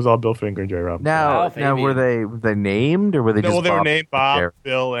 and it was all Bill Finger and Jerry Robinson. Now were they named, or were they just they were Bob named Bob, Jerry?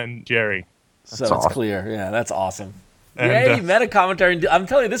 Bill, and Jerry. So it's awesome. clear. Yeah, that's awesome. And, Yay, meta commentary. I'm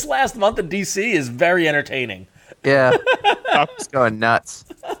telling you, this last month in DC is very entertaining. Yeah, it's going nuts.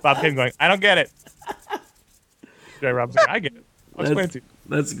 Bob Kane going, I don't get it. Jerry Robinson, I get it. I'll explain it to you.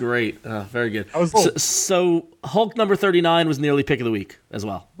 That's great. Very good. I was So Hulk number 39 was nearly pick of the week as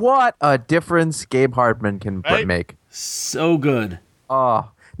well. What a difference Gabe Hardman can Right? make. So good.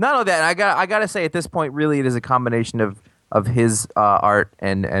 Oh, not only that, I gotta say at this point, really, it is a combination of his art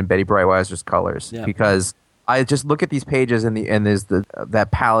and Betty Brightweiser's colors, Yeah. because I just look at these pages and there's that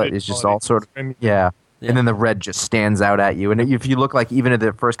palette is just all sort of Yeah. and then the red just stands out at you. And if you look like even at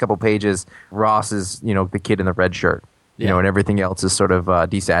the first couple pages, Ross is the kid in the red shirt, and everything else is sort of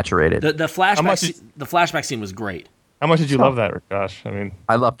desaturated. The flashback scene was great. How much did you love that, Josh? I mean,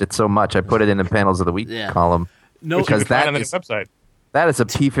 I loved it so much. I put it in the panels of the week column. No, you because could find on the is website. that is a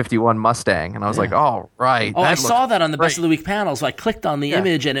P-51 Mustang, and I was like, "Oh, right." Oh, I looks saw that on the great. best of the week panel. So I clicked on the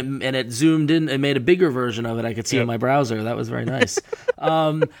image and it zoomed in and made a bigger version of it. I could see in my browser. That was very nice.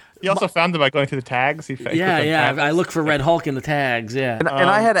 He also found it by going to the tags. He clicked on Yeah. tags. I look for Red Hulk in the tags. Yeah. And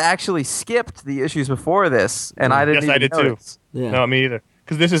I had actually skipped the issues before this, and I didn't Yes, I even did too. notice. Yeah. No, me either.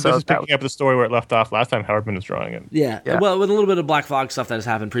 Because this is So picking up the story where it left off last time Howardman was drawing it. Yeah. Well, with a little bit of Black Fog stuff that has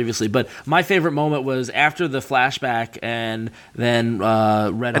happened previously. But my favorite moment was after the flashback and then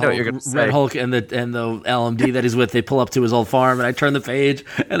Red know what you're gonna say. Hulk and the LMD that he's with, they pull up to his old farm, and I turn the page,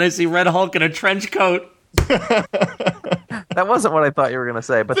 and I see Red Hulk in a trench coat. That wasn't what I thought you were going to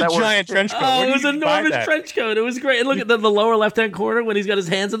say, but It's that a giant trench coat. Oh, Where it do was you an buy enormous that? trench coat. It was great. And look at the lower left-hand corner when he's got his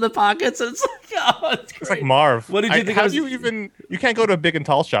hands in the pockets. And it's like, oh, it's great. It's like Marv. What did you think? How was, do you even? You can't go to a big and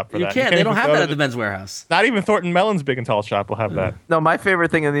tall shop for You that. can't. They don't even have go that to at the Men's Warehouse. Not even Thornton Mellon's big and tall shop will have that. No, my favorite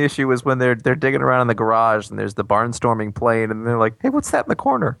thing in the issue was when they're digging around in the garage and there's the barnstorming plane, and they're like, "Hey, what's that in the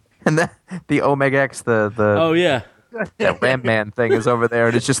corner?" And the Omega X, the Oh yeah. Ram Man thing is over there,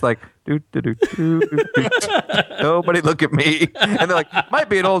 and it's just like, doo, doo, doo, doo, doo, doo. Nobody look at me. And they're like, might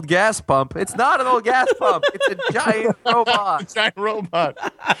be an old gas pump. It's not an old gas pump. It's a giant robot. Giant robot.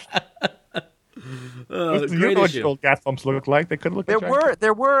 You Great know what issue. old gas pumps look like? They could look There like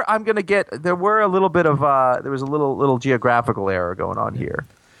were a little bit of there was a little geographical error going on here.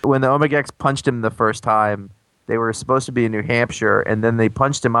 When the Omega X punched him the first time, they were supposed to be in New Hampshire, and then they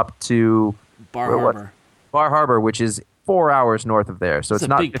punched him up to Bar Harbor. Bar Harbor, which is 4 hours north of there. So That's it's a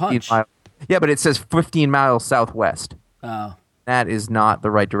not big 15 punch. miles. Yeah, but it says 15 miles southwest. Oh. That is not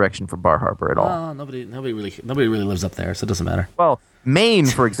the right direction for Bar Harbor at all. Oh, nobody really lives up there, so it doesn't matter. Well, Maine,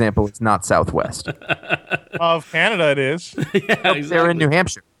 for example, is not southwest. Of Canada, it is. Yeah, They're in New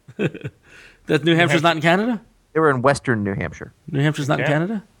Hampshire. That New Hampshire's not in Canada? They were in western New Hampshire. New Hampshire's not in Yeah.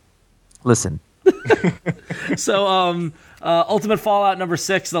 Canada? Listen, So, Ultimate Fallout number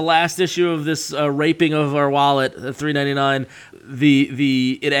 6, the last issue of this raping of our wallet, $3.99.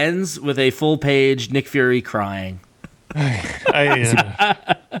 It ends with a full page Nick Fury crying.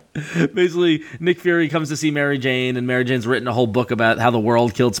 Basically, Nick Fury comes to see Mary Jane, and Mary Jane's written a whole book about how the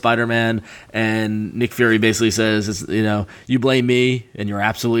world killed Spider-Man, and Nick Fury basically says, you blame me, and you're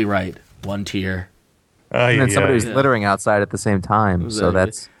absolutely right. One tear. and then somebody was littering outside at the same time. So Exactly.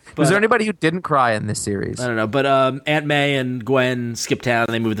 that's. Was there anybody who didn't cry in this series? I don't know, but Aunt May and Gwen skip town,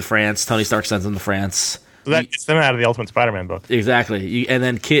 and they move to France. Tony Stark sends them to France. So that gets them out of the Ultimate Spider-Man book. Exactly, and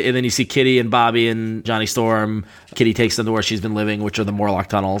then you see Kitty and Bobby and Johnny Storm. Kitty takes them to where she's been living, which are the Morlock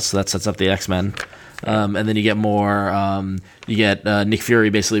tunnels. So that sets up the X-Men. And then you get more. You get Nick Fury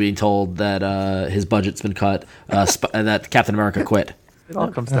basically being told that his budget's been cut, that Captain America quit. It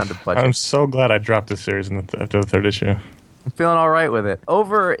all comes down to budget. I'm so glad I dropped this series after the third issue. I'm feeling all right with it.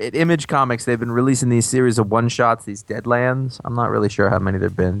 Over at Image Comics, they've been releasing these series of one-shots, these Deadlands. I'm not really sure how many there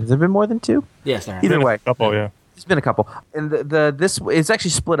have been. Has there been more than 2? Yes, there are. Either way. A couple, yeah. There's been a couple. And this it's actually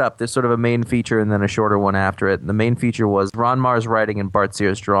split up. There's sort of a main feature and then a shorter one after it. And the main feature was Ron Marr's writing and Bart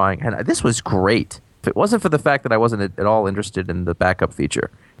Sears drawing. And this was great. If it wasn't for the fact that I wasn't at all interested in the backup feature,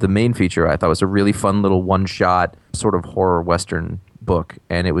 the main feature I thought was a really fun little one-shot sort of horror Western book.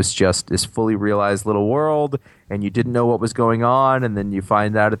 And it was just this fully realized little world, and you didn't know what was going on, and then you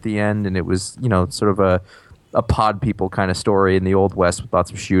find out at the end, and it was, sort of a pod people kind of story in the Old West with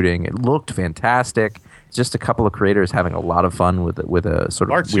lots of shooting. It looked fantastic. Just a couple of creators having a lot lot of a sort of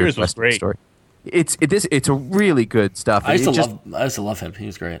Bart weird Sears was Western great. story. It's a really good stuff. I used to love him. He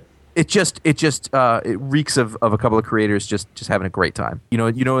was great. It reeks of a couple of creators just having a great time.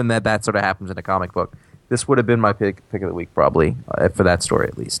 And that sort of happens in a comic book. This would have been my pick of the week probably for that story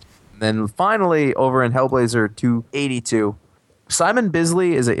at least. And then finally over in Hellblazer 282, Simon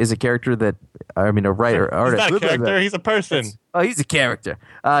Bisley is a character that a writer, artist. He's not a character. He's a person. He's a character.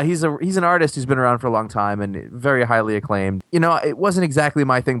 He's an artist who's been around for a long time and very highly acclaimed. It wasn't exactly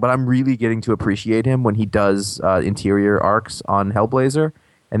my thing, but I'm really getting to appreciate him when he does interior arcs on Hellblazer.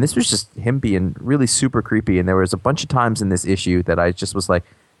 And this was just him being really super creepy. And there was a bunch of times in this issue that I just was like,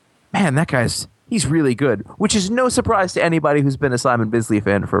 man, he's really good, which is no surprise to anybody who's been a Simon Bisley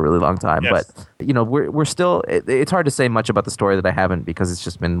fan for a really long time. Yes. But, we're still, it's hard to say much about the story that I haven't because it's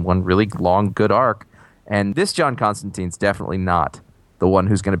just been one really long, good arc. And this John Constantine's definitely not the one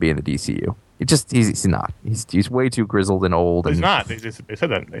who's going to be in the DCU. He's not. He's way too grizzled and old. He's not. They said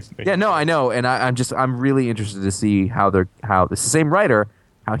that. Yeah, no, I know. And I'm really interested to see how it's the same writer,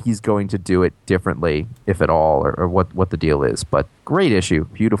 how he's going to do it differently, if at all, or what the deal is. But great issue,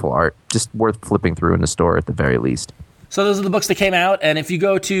 beautiful art, just worth flipping through in the store at the very least. So those are the books that came out, and if you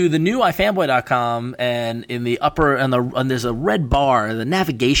go to the new ifanboy.com, and in the upper, and there's a red bar, the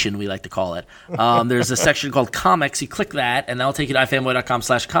navigation we like to call it, there's a section called comics. You click that, and that'll take you to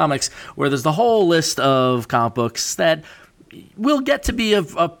ifanboy.com/comics, where there's the whole list of comic books that will get to be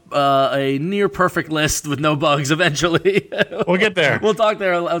a near perfect list with no bugs eventually. We'll get there. We'll talk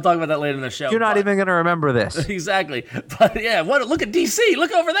there. I'll talk about that later in the show. You're not even going to remember this. Exactly. But yeah, look at DC.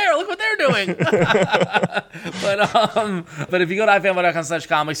 Look over there. Look what they're doing. But if you go to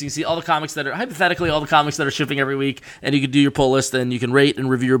ifanboy.com/comics, you can see all the comics that are, hypothetically, all the comics that are shipping every week, and you can do your pull list, and you can rate and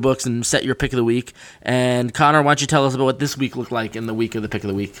review your books and set your pick of the week. And Connor, why don't you tell us about what this week looked like in the week of the pick of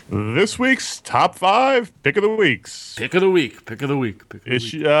the week? This week's top 5 pick of the weeks. Pick of the week.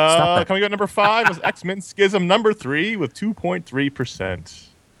 Issue, coming out number 5 was X-Men Schism number 3 with 2.3%.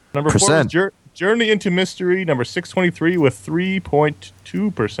 Number 4 is Journey into Mystery number 623 with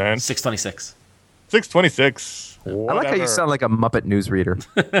 3.2%. 626. 626. I like how you sound like a Muppet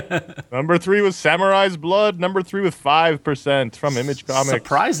newsreader. Number 3 was Samurai's Blood number 3 with 5% from Image Comics.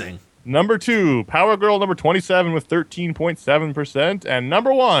 Surprising. Number 2, Power Girl number 27 with 13.7%. And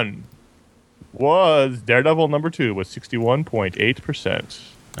number 1 was Daredevil number 2 with 61.8%.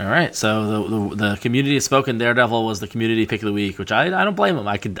 All right, so the community has spoken. Daredevil was the community pick of the week, which I don't blame him.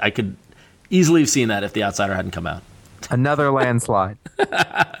 I could easily have seen that if The Outsider hadn't come out. Another landslide.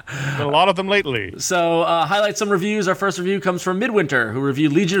 A lot of them lately. So, highlight some reviews. Our first review comes from Midwinter, who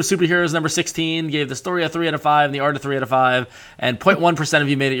reviewed Legion of Superheroes number 16, gave the story a 3 out of 5 and the art a 3 out of 5, and 0.1% of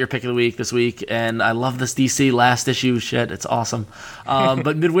you made it your pick of the week this week, and I love this DC last issue shit. It's awesome.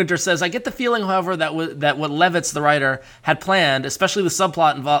 But Midwinter says, I get the feeling, however, that what Levitz, the writer, had planned, especially the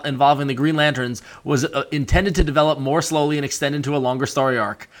subplot involving the Green Lanterns, was intended to develop more slowly and extend into a longer story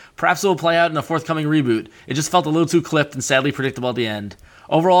arc. Perhaps it will play out in a forthcoming reboot. It just felt a little too clipped and sadly predictable at the end.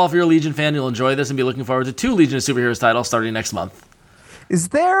 Overall, if you're a Legion fan, you'll enjoy this and be looking forward to 2 Legion of Superheroes titles starting next month. Is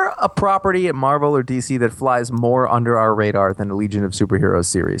there a property at Marvel or DC that flies more under our radar than a Legion of Superheroes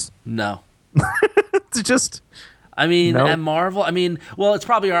series? No. It's just... At Marvel, it's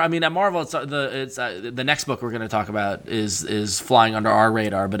probably our. At Marvel, it's the next book we're going to talk about is flying under our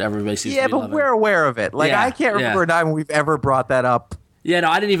radar, but everybody seems to be loving it. We're aware of it. I can't remember a time when we've ever brought that up. Yeah,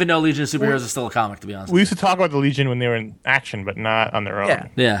 no, I didn't even know Legion of Superheroes is still a comic, to be honest. We used to talk about the Legion when they were in action, but not on their own.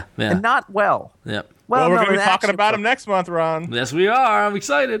 Yeah. And not well. Yep. Well, we're going to be talking about them next month, Ron. Yes, we are. I'm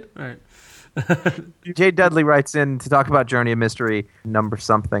excited. All right. Jay Dudley writes in to talk about Journey of Mystery, number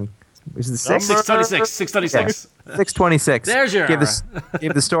something. Is it 626. 626. Yeah, 626. There's your gave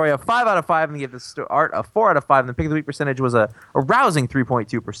the story a 5 out of 5 and gave the art a 4 out of 5. And the pick of the week percentage was a rousing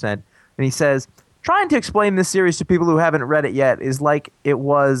 3.2%. And he says, trying to explain this series to people who haven't read it yet is like it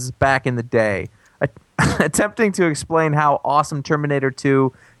was back in the day. Attempting to explain how awesome Terminator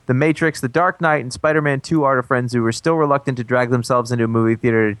 2, The Matrix, The Dark Knight, and Spider-Man 2 are friends who were still reluctant to drag themselves into a movie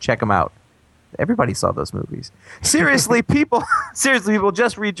theater to check them out. Everybody saw those movies. Seriously, people,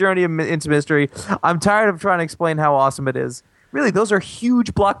 just read Journey into Mystery. I'm tired of trying to explain how awesome it is. Really, those are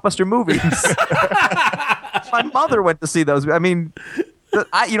huge blockbuster movies. My mother went to see those. I mean,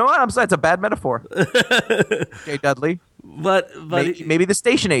 you know what? I'm sorry, it's a bad metaphor. Jay Dudley. But maybe The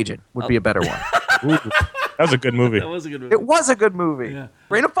Station Agent would be a better one. That was a good movie. That was a good movie. It was a good movie. Yeah.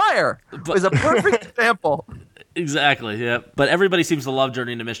 Rain of Fire was a perfect example. Exactly, yeah. But everybody seems to love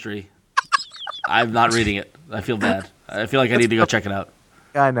Journey into Mystery. I'm not reading it. I feel bad. I feel like I need to go check it out.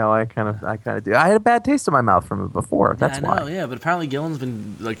 I know. I kind of do. I had a bad taste in my mouth from it before. That's why. Yeah, but apparently Gillen's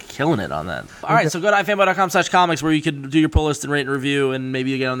been like killing it on that. All right, so go to ifanboy.com/comics where you can do your pull list and rate and review, and maybe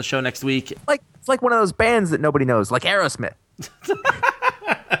you get on the show next week. It's like one of those bands that nobody knows, like Aerosmith.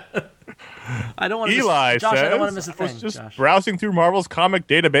 I don't want to Eli miss, Josh, says, I don't want to miss a I thing. was just Josh. browsing through Marvel's comic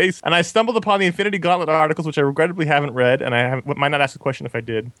database, and I stumbled upon the Infinity Gauntlet articles, which I regrettably haven't read, and might not ask a question if I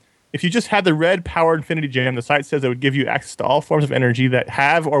did. If you just had the red Power Infinity Gem, the site says it would give you access to all forms of energy that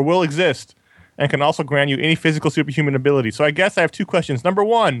have or will exist, and can also grant you any physical superhuman ability. So I guess I have two questions. Number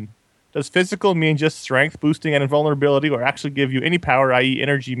one, does physical mean just strength, boosting, and invulnerability, or actually give you any power, i.e.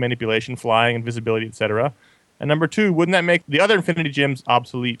 energy manipulation, flying, invisibility, etc.? And number two, wouldn't that make the other Infinity Gems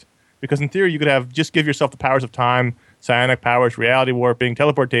obsolete? Because in theory, you could just give yourself the powers of time, psionic powers, reality warping,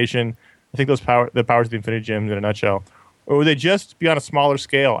 teleportation. I think the powers of the Infinity Gems in a nutshell. Or would they just be on a smaller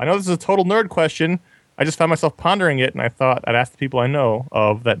scale? I know this is a total nerd question. I just found myself pondering it, and I thought I'd ask the people I know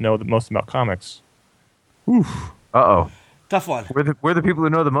of that know the most about comics. Oof. Uh-oh. Tough one. We're the people who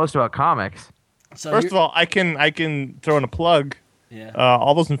know the most about comics. So First of all, I can throw in a plug. Yeah.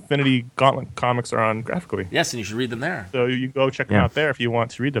 All those Infinity Gauntlet comics are on Graphically. Yes, and you should read them there. So you go check them out there if you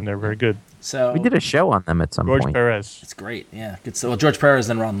want to read them. They're very good. So We did a show on them at some George point. Perez. it's great. Yeah. Good. So George Perez,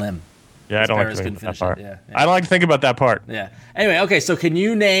 then Ron Lim. Yeah, I don't like Perez to couldn't think about that finish part. it. Yeah. I don't like to think about that part. Yeah. Anyway, okay. So can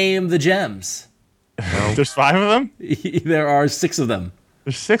you name the gems? There's 5 of them? There are 6 of them.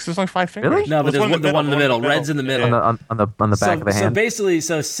 There's 6. There's only 5 fingers. Really? No, but there's the one in the middle. Red's in the middle. On the back of the hand. So basically,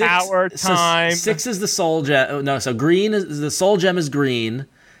 6. Hour time. 6 is the soul gem. No, so green is the soul gem is green,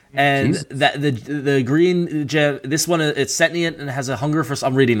 and Jesus. that the green gem. This one it's sentient and has a hunger for.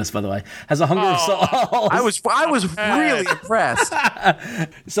 I'm reading this by the way. Has a hunger of souls. I was really impressed.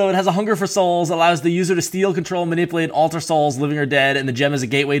 So it has a hunger for souls. Allows the user to steal, control, manipulate, and alter souls, living or dead. And the gem is a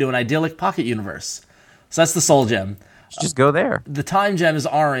gateway to an idyllic pocket universe. So that's the soul gem. Just go there. The time gem is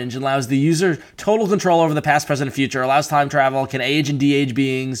orange and allows the user total control over the past, present, and future, allows time travel, can age and de-age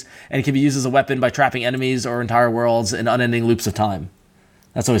beings, and can be used as a weapon by trapping enemies or entire worlds in unending loops of time.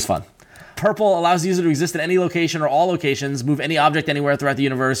 That's always fun. Purple allows the user to exist in any location or all locations, move any object anywhere throughout the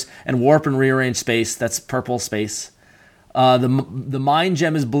universe, and warp and rearrange space. That's purple space. The mind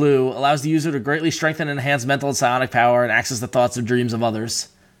gem is blue, allows the user to greatly strengthen and enhance mental and psionic power and access the thoughts and dreams of others.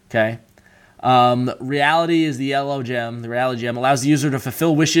 Okay. Reality is the yellow gem. The reality gem allows the user to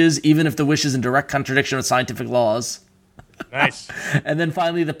fulfill wishes, even if the wish is in direct contradiction with scientific laws. Nice. And then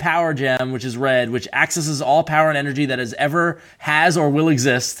finally, the power gem, which is red, which accesses all power and energy that has or will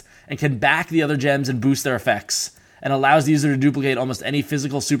exist, and can back the other gems and boost their effects, and allows the user to duplicate almost any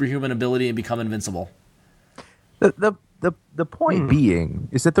physical superhuman ability and become invincible. The point being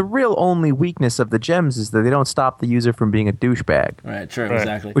is that the real only weakness of the gems is that they don't stop the user from being a douchebag. Right, true, Right.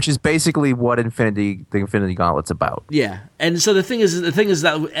 exactly. Which is basically what the Infinity Gauntlet's about. Yeah, and so the thing is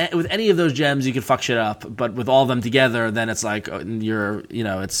that with any of those gems you can fuck shit up, but with all of them together, then it's like you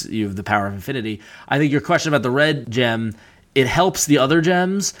have the power of infinity. I think your question about the red gem, it helps the other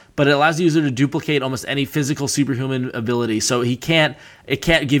gems, but it allows the user to duplicate almost any physical superhuman ability. So it can't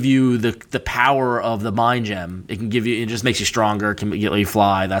give you the power of the mind gem. It just makes you stronger, can let you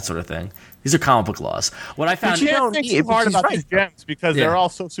fly, that sort of thing. These are comic book laws. What I found, You can't think too hard about these gems because Yeah. they're all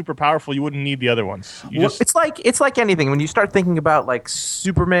so super powerful. You wouldn't need the other ones. It's like anything. When you start thinking about like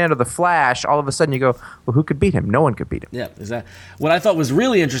Superman or the Flash, all of a sudden you go, well, who could beat him? No one could beat him. yeah, exactly. What I thought was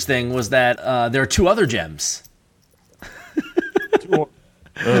really interesting was that there are 2 other gems.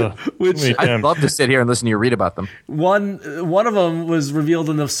 Which I'd love to sit here and listen to you read about them. one of them was revealed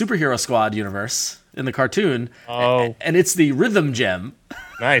in the Superhero Squad universe in the cartoon. Oh. And it's the rhythm gem.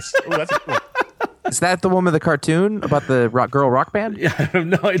 Nice. Ooh, that's cool. Is that the one with the cartoon about the girl rock band? Yeah, I have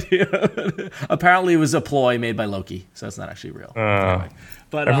no idea. Apparently, it was a ploy made by Loki, so it's not actually real. Anyway.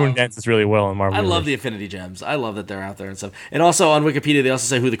 But Everyone dances really well in Marvel. I love the Universe. Infinity Gems. I love that they're out there and stuff. And also on Wikipedia, they also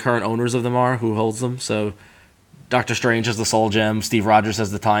say who the current owners of them are, who holds them. So Doctor Strange has the Soul Gem, Steve Rogers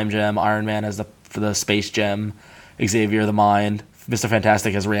has the Time Gem, Iron Man has the Space Gem, Xavier the Mind, Mr.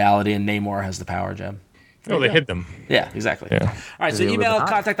 Fantastic has Reality, and Namor has the Power Gem. No, they hid them. Yeah, exactly. Yeah. All right, so They email live in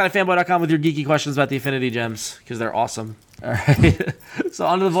contact.fanboy.com with your geeky questions about the Affinity Gems, because they're awesome. All right. So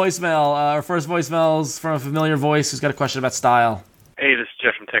on to the voicemail. Our first voicemail's from a familiar voice who's got a question about style. Hey, this is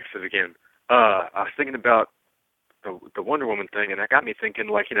Jeff from Texas again. I was thinking about the Wonder Woman thing, and that got me thinking,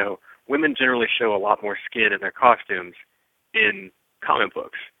 like, women generally show a lot more skin in their costumes in comic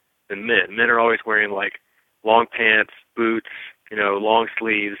books than men. Men are always wearing, like, long pants, boots, long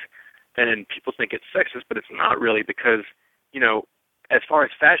sleeves, and people think it's sexist, but it's not really because, as far as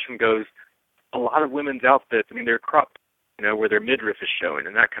fashion goes, a lot of women's outfits, they're cropped, where their midriff is showing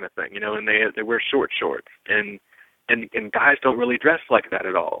and that kind of thing, and they wear short shorts, and guys don't really dress like that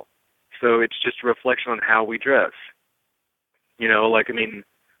at all. So it's just a reflection on how we dress.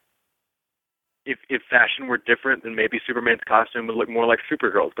 If fashion were different, then maybe Superman's costume would look more like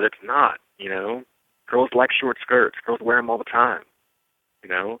Supergirl's, but it's not, Girls like short skirts. Girls wear them all the time,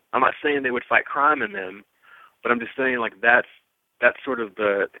 I'm not saying they would fight crime in them, but I'm just saying, like, that's sort of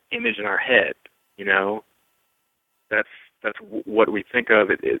the image in our head, That's what we think of.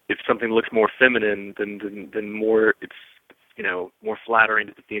 If something looks more feminine, then more it's more flattering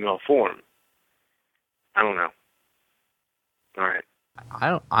to the female form. I don't know. All right.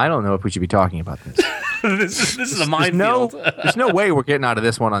 I don't know if we should be talking about this. This is a minefield. There's no way we're getting out of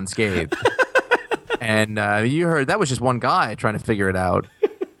this one unscathed. And you heard that was just one guy trying to figure it out.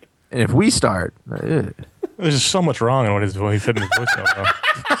 And if we start, There's just so much wrong in what he said in his voicemail.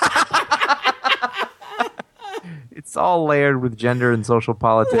 it's all layered with gender and social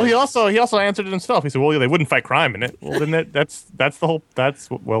politics. Well, he also answered it himself. He said, "Well, they wouldn't fight crime in it." Well, then that's what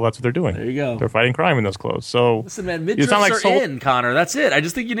they're doing. There you go. They're fighting crime in those clothes. So listen, man, midriffs are in, Connor. That's it. I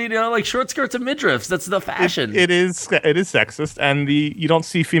just think you need like short skirts and midriffs. That's the fashion. It is sexist, and you don't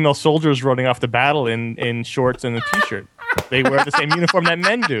see female soldiers running off to battle in shorts and a t-shirt. They wear the same uniform that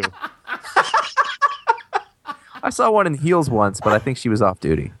men do. I saw one in heels once, but I think she was off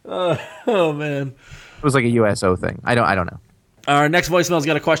duty. Oh man. It was like a USO thing. I don't know. Our next voicemail's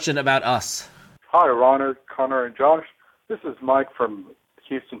got a question about us. Hi, Ronald, Connor, and Josh. This is Mike from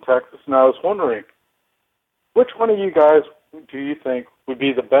Houston, Texas, and I was wondering, which one of you guys do you think would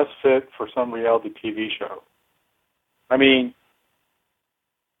be the best fit for some reality TV show? I mean,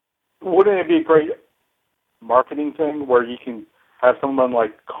 wouldn't it be a great marketing thing where you can have someone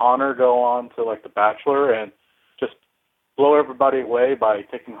like Connor go on to like The Bachelor and just blow everybody away by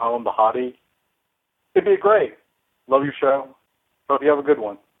taking home the hottie? It'd be great. Love your show. Hope you have a good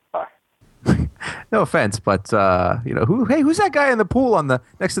one. Bye. No offense, but who's that guy in the pool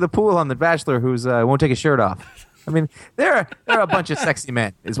next to the pool on The Bachelor who's won't take his shirt off? I mean, there are a bunch of sexy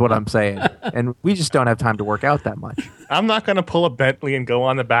men, is what I'm saying, and we just don't have time to work out that much. I'm not going to pull a Bentley and go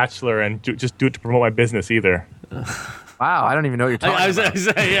on The Bachelor and just do it to promote my business either. Wow, I don't even know what you're talking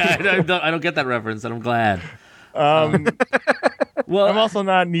about. I don't get that reference, and I'm glad. Well, I'm also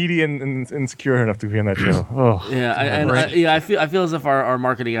not needy and insecure enough to be on that show. Oh, yeah, I feel as if our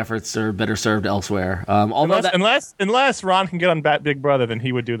marketing efforts are better served elsewhere. Unless Ron can get on Big Brother, then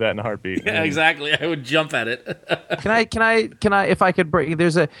he would do that in a heartbeat. Yeah, exactly. I would jump at it. Can I? If I could break,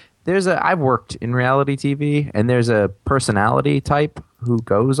 there's a. I've worked in reality TV, and there's a personality type who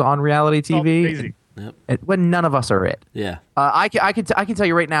goes on reality TV. Crazy. When none of us are it. Yeah. I can tell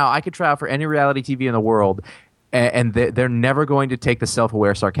you right now, I could try out for any reality TV in the world, and they're never going to take the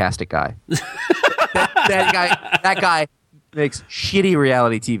self-aware, sarcastic guy. that guy makes shitty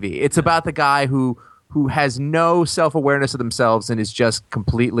reality TV. It's about the guy who has no self-awareness of themselves and is just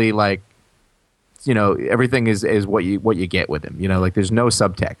completely like, everything is what you get with him. Like there's no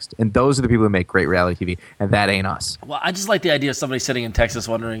subtext. And those are the people who make great reality TV, and that ain't us. Well, I just like the idea of somebody sitting in Texas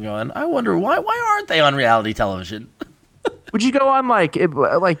going, I wonder why aren't they on reality television? Would you go on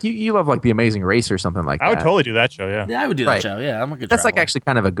you love like The Amazing Race or something like that? I would totally do that show. Yeah. Yeah, I would do that show. Yeah, I'm a good. That's traveler. like actually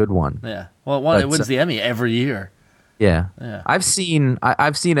kind of a good one. Yeah. Well, it wins the Emmy every year. Yeah. Yeah. I've seen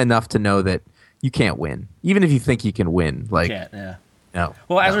enough to know that you can't win, even if you think you can win. Like, can't. Yeah. No.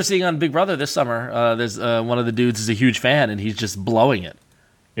 Well, as we're seeing on Big Brother this summer, there's one of the dudes is a huge fan, and he's just blowing it.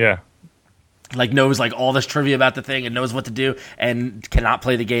 Yeah. Like knows like all this trivia about the thing and knows what to do and cannot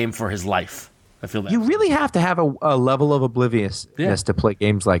play the game for his life. I feel bad. You really have to have a level of obliviousness to play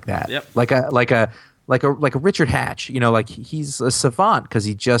games like that. Yep. Like a Richard Hatch. Like he's a savant because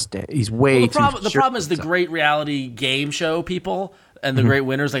he's way too. The problem is the great reality game show people and the great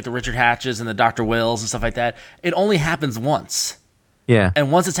winners like the Richard Hatches and the Dr. Wills and stuff like that. It only happens once. Yeah.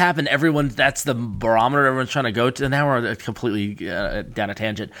 And once it's happened, that's the barometer everyone's trying to go to. And now we're completely down a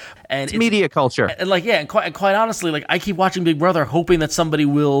tangent. And it's media culture. And quite honestly, like I keep watching Big Brother hoping that somebody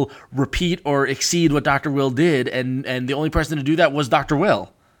will repeat or exceed what Dr. Will did. And the only person to do that was Dr. Will.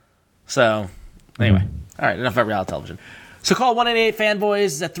 So anyway, All right, enough about reality television. So call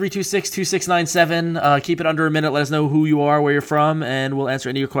 188-FANBOYS at 326-2697. Keep it under a minute. Let us know who you are, where you're from, and we'll answer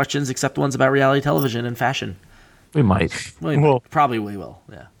any of your questions except the ones about reality television and fashion. We might. Probably we will,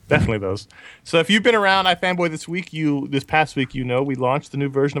 yeah. Definitely those. So if you've been around iFanboy this past week, we launched the new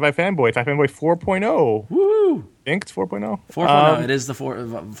version of iFanboy. It's iFanboy 4.0. Woo! I think it's 4.0. 4.0. It is the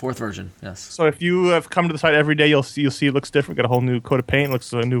fourth version, yes. So if you have come to the site every day, you'll see it looks different. Got a whole new coat of paint.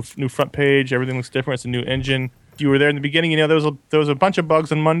 Looks a new front page. Everything looks different. It's a new engine. If you were there in the beginning, there was a bunch of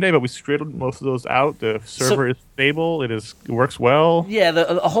bugs on Monday, but we straightened most of those out. The server is stable. It works well. Yeah,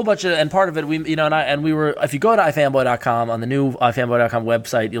 a whole bunch of, and part of it, we were. If you go to ifanboy.com on the new ifanboy.com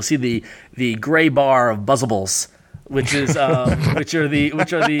website, you'll see the gray bar of buzzables, which is which are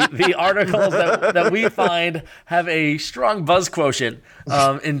the articles that we find have a strong buzz quotient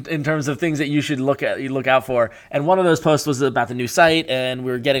in terms of things that you should look out for. And one of those posts was about the new site, and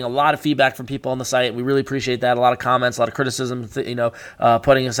we were getting a lot of feedback from people on the site. We really appreciate that. A lot of comments, a lot of criticism,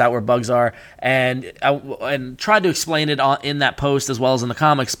 putting us out where bugs are, and tried to explain it in that post as well as in the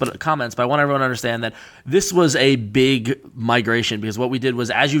comments. But I want everyone to understand that this was a big migration, because what we did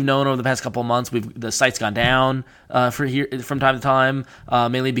was, as you've known over the past couple of months, the site's gone down from time to time,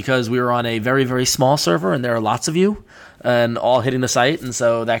 mainly because we were on a very, very small server, and there are lots of you, and all hitting the site, and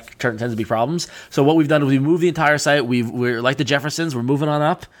so that tends to be problems. So what we've done is we moved the entire site. We're like the Jeffersons. We're moving on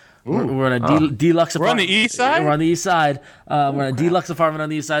up. We're in a deluxe apartment. We're on the east side? We're on the east side. We're in a deluxe apartment on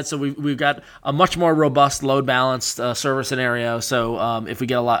the east side, so we've got a much more robust, load-balanced server scenario. So if we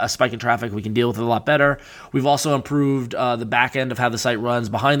get a spike in traffic, we can deal with it a lot better. We've also improved the back end of how the site runs.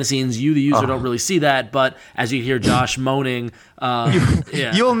 Behind the scenes, you, the user, don't really see that, but as you hear Josh moaning,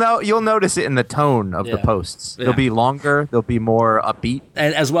 you'll notice it in the tone of the posts. They'll be longer. They'll be more upbeat,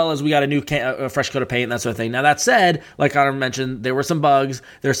 and as well as we got a new fresh coat of paint and that sort of thing. Now that said, like Conor mentioned, there were some bugs.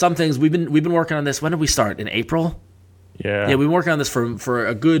 There's some things we've been working on this. When did we start? In April. Yeah, we've been working on this for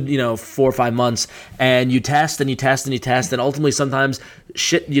a good 4 or 5 months, and you test and you test and you test, and ultimately sometimes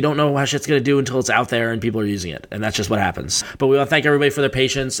you don't know how shit's going to do until it's out there and people are using it, and that's just what happens. But we want to thank everybody for their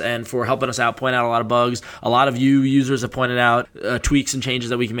patience and for helping us out, point out a lot of bugs. A lot of you users have pointed out tweaks and changes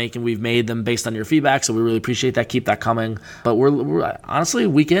that we can make, and we've made them based on your feedback, so we really appreciate that. Keep that coming. But we're honestly,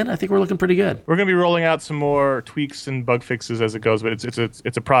 weekend, I think we're looking pretty good. We're going to be rolling out some more tweaks and bug fixes as it goes, but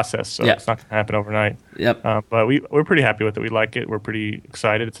it's a process, so it's not going to happen overnight. Yep. But we're pretty happy with it. We like it. We're pretty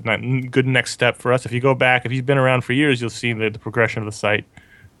excited. It's a good next step for us. If you go back, if you've been around for years, you'll see the progression of the site.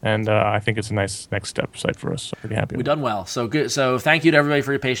 And I think it's a nice next step site for us. So pretty happy. We've done well. So good. So thank you to everybody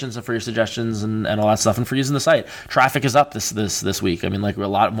for your patience and for your suggestions and all that stuff, and for using the site. Traffic is up this week. I mean, like, a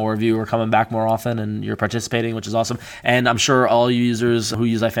lot more of you are coming back more often, and you're participating, which is awesome. And I'm sure all you users who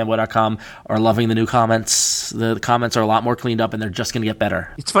use ifanboy.com are loving the new comments. The comments are a lot more cleaned up, and they're just going to get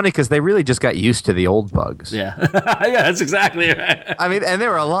better. It's funny because they really just got used to the old bugs. Yeah, yeah, that's exactly right. I mean, and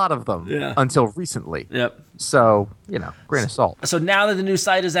there were a lot of them until recently. Yep. So, grain of salt. So now that the new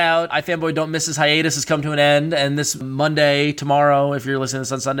site is out, iFanboy Don't Miss His hiatus has come to an end. And this Monday, tomorrow, if you're listening to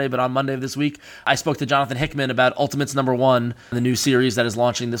this on Sunday, but on Monday of this week, I spoke to Jonathan Hickman about Ultimates #1, the new series that is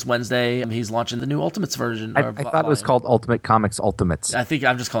launching this Wednesday. He's launching the new Ultimates version. I thought it was called Ultimate Comics Ultimates. I think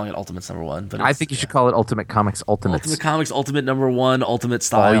I'm just calling it Ultimates #1. But I think you should call it Ultimate Comics Ultimates. Ultimate Comics Ultimate #1, Ultimate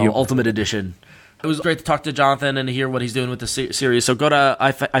Style, Ultimate Edition. It was great to talk to Jonathan and to hear what he's doing with the series. So go to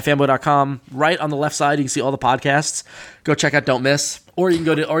ifanboy.com. Right on the left side, you can see all the podcasts. Go check out Don't Miss. Or you can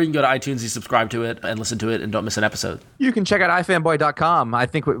go to iTunes, you subscribe to it and listen to it and don't miss an episode. You can check out ifanboy.com. I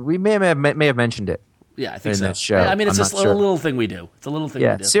think we may have mentioned it. Yeah, I think so. This show. I mean, it's I'm just a little thing we do. It's a little thing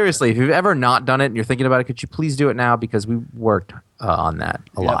we do. Seriously, if you've ever not done it and you're thinking about it, could you please do it now? Because we worked on that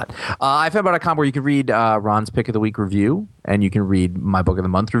a lot. ifanboy.com, where you can read Ron's Pick of the Week review, and you can read my Book of the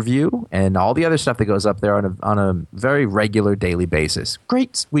Month review, and all the other stuff that goes up there on a very regular daily basis.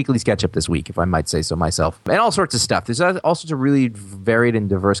 Great weekly sketch up this week, if I might say so myself. And all sorts of stuff. There's all sorts of really varied and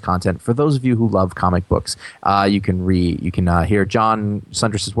diverse content for those of you who love comic books. You can hear John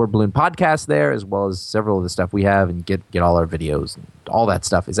Sundress's Word Balloon podcast there, as well as several of the stuff we have, and get all our videos and all that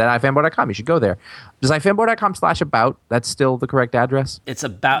stuff is at ifanboy.com. You should go there. Does ifanboy.com/about, that's still the correct address? It's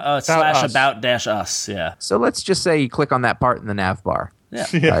about /about-us, yeah. So let's just say you click on that part in the nav bar.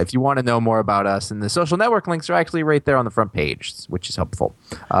 Yeah. If you want to know more about us, and the social network links are actually right there on the front page, which is helpful.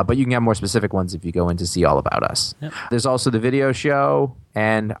 But you can have more specific ones if you go in to see all about us. Yep. There's also the video show,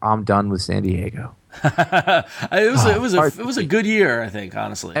 and I'm done with San Diego. It was a good year, I think,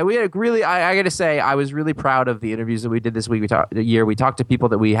 honestly. And we had I got to say, I was really proud of the interviews that we did this week. We talked to people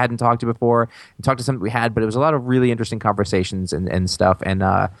that we hadn't talked to before, and talked to some that we had, but it was a lot of really interesting conversations and stuff. And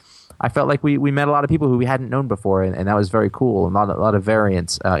I felt like we met a lot of people who we hadn't known before, and that was very cool. And a lot of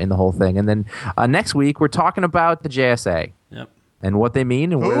variance in the whole thing. And then next week we're talking about the JSA. Yep. And what they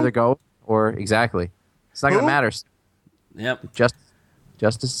mean and where they're going, or exactly. It's not going to matter. Yep.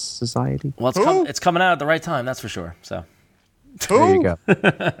 Justice Society. Well, it's coming out at the right time, that's for sure. So there you go.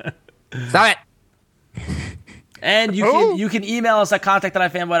 Stop it. And you can email us at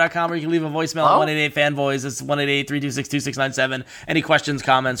contact@ifanboy.com, or you can leave a voicemail at 188-FANBOYS. It's 188-326-2697. Any questions,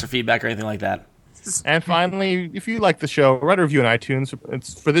 comments, or feedback, or anything like that. And finally, if you like the show, write a review on iTunes.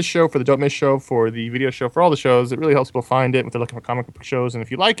 It's for this show, for the Don't Miss show, for the video show, for all the shows. It really helps people find it if they're looking for comic book shows. And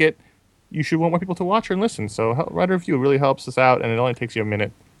if you like it, you should want more people to watch and listen. So write a review. It really helps us out, and it only takes you a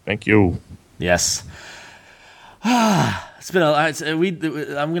minute. Thank you. Yes. It's been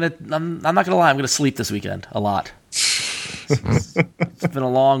I'm not gonna lie. I'm gonna sleep this weekend a lot. It's been a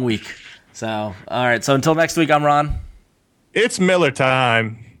long week. So all right. So until next week, I'm Ron. It's Miller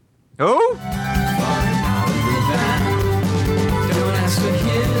time. Oh. Don't ask for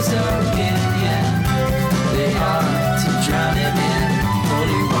his opinion.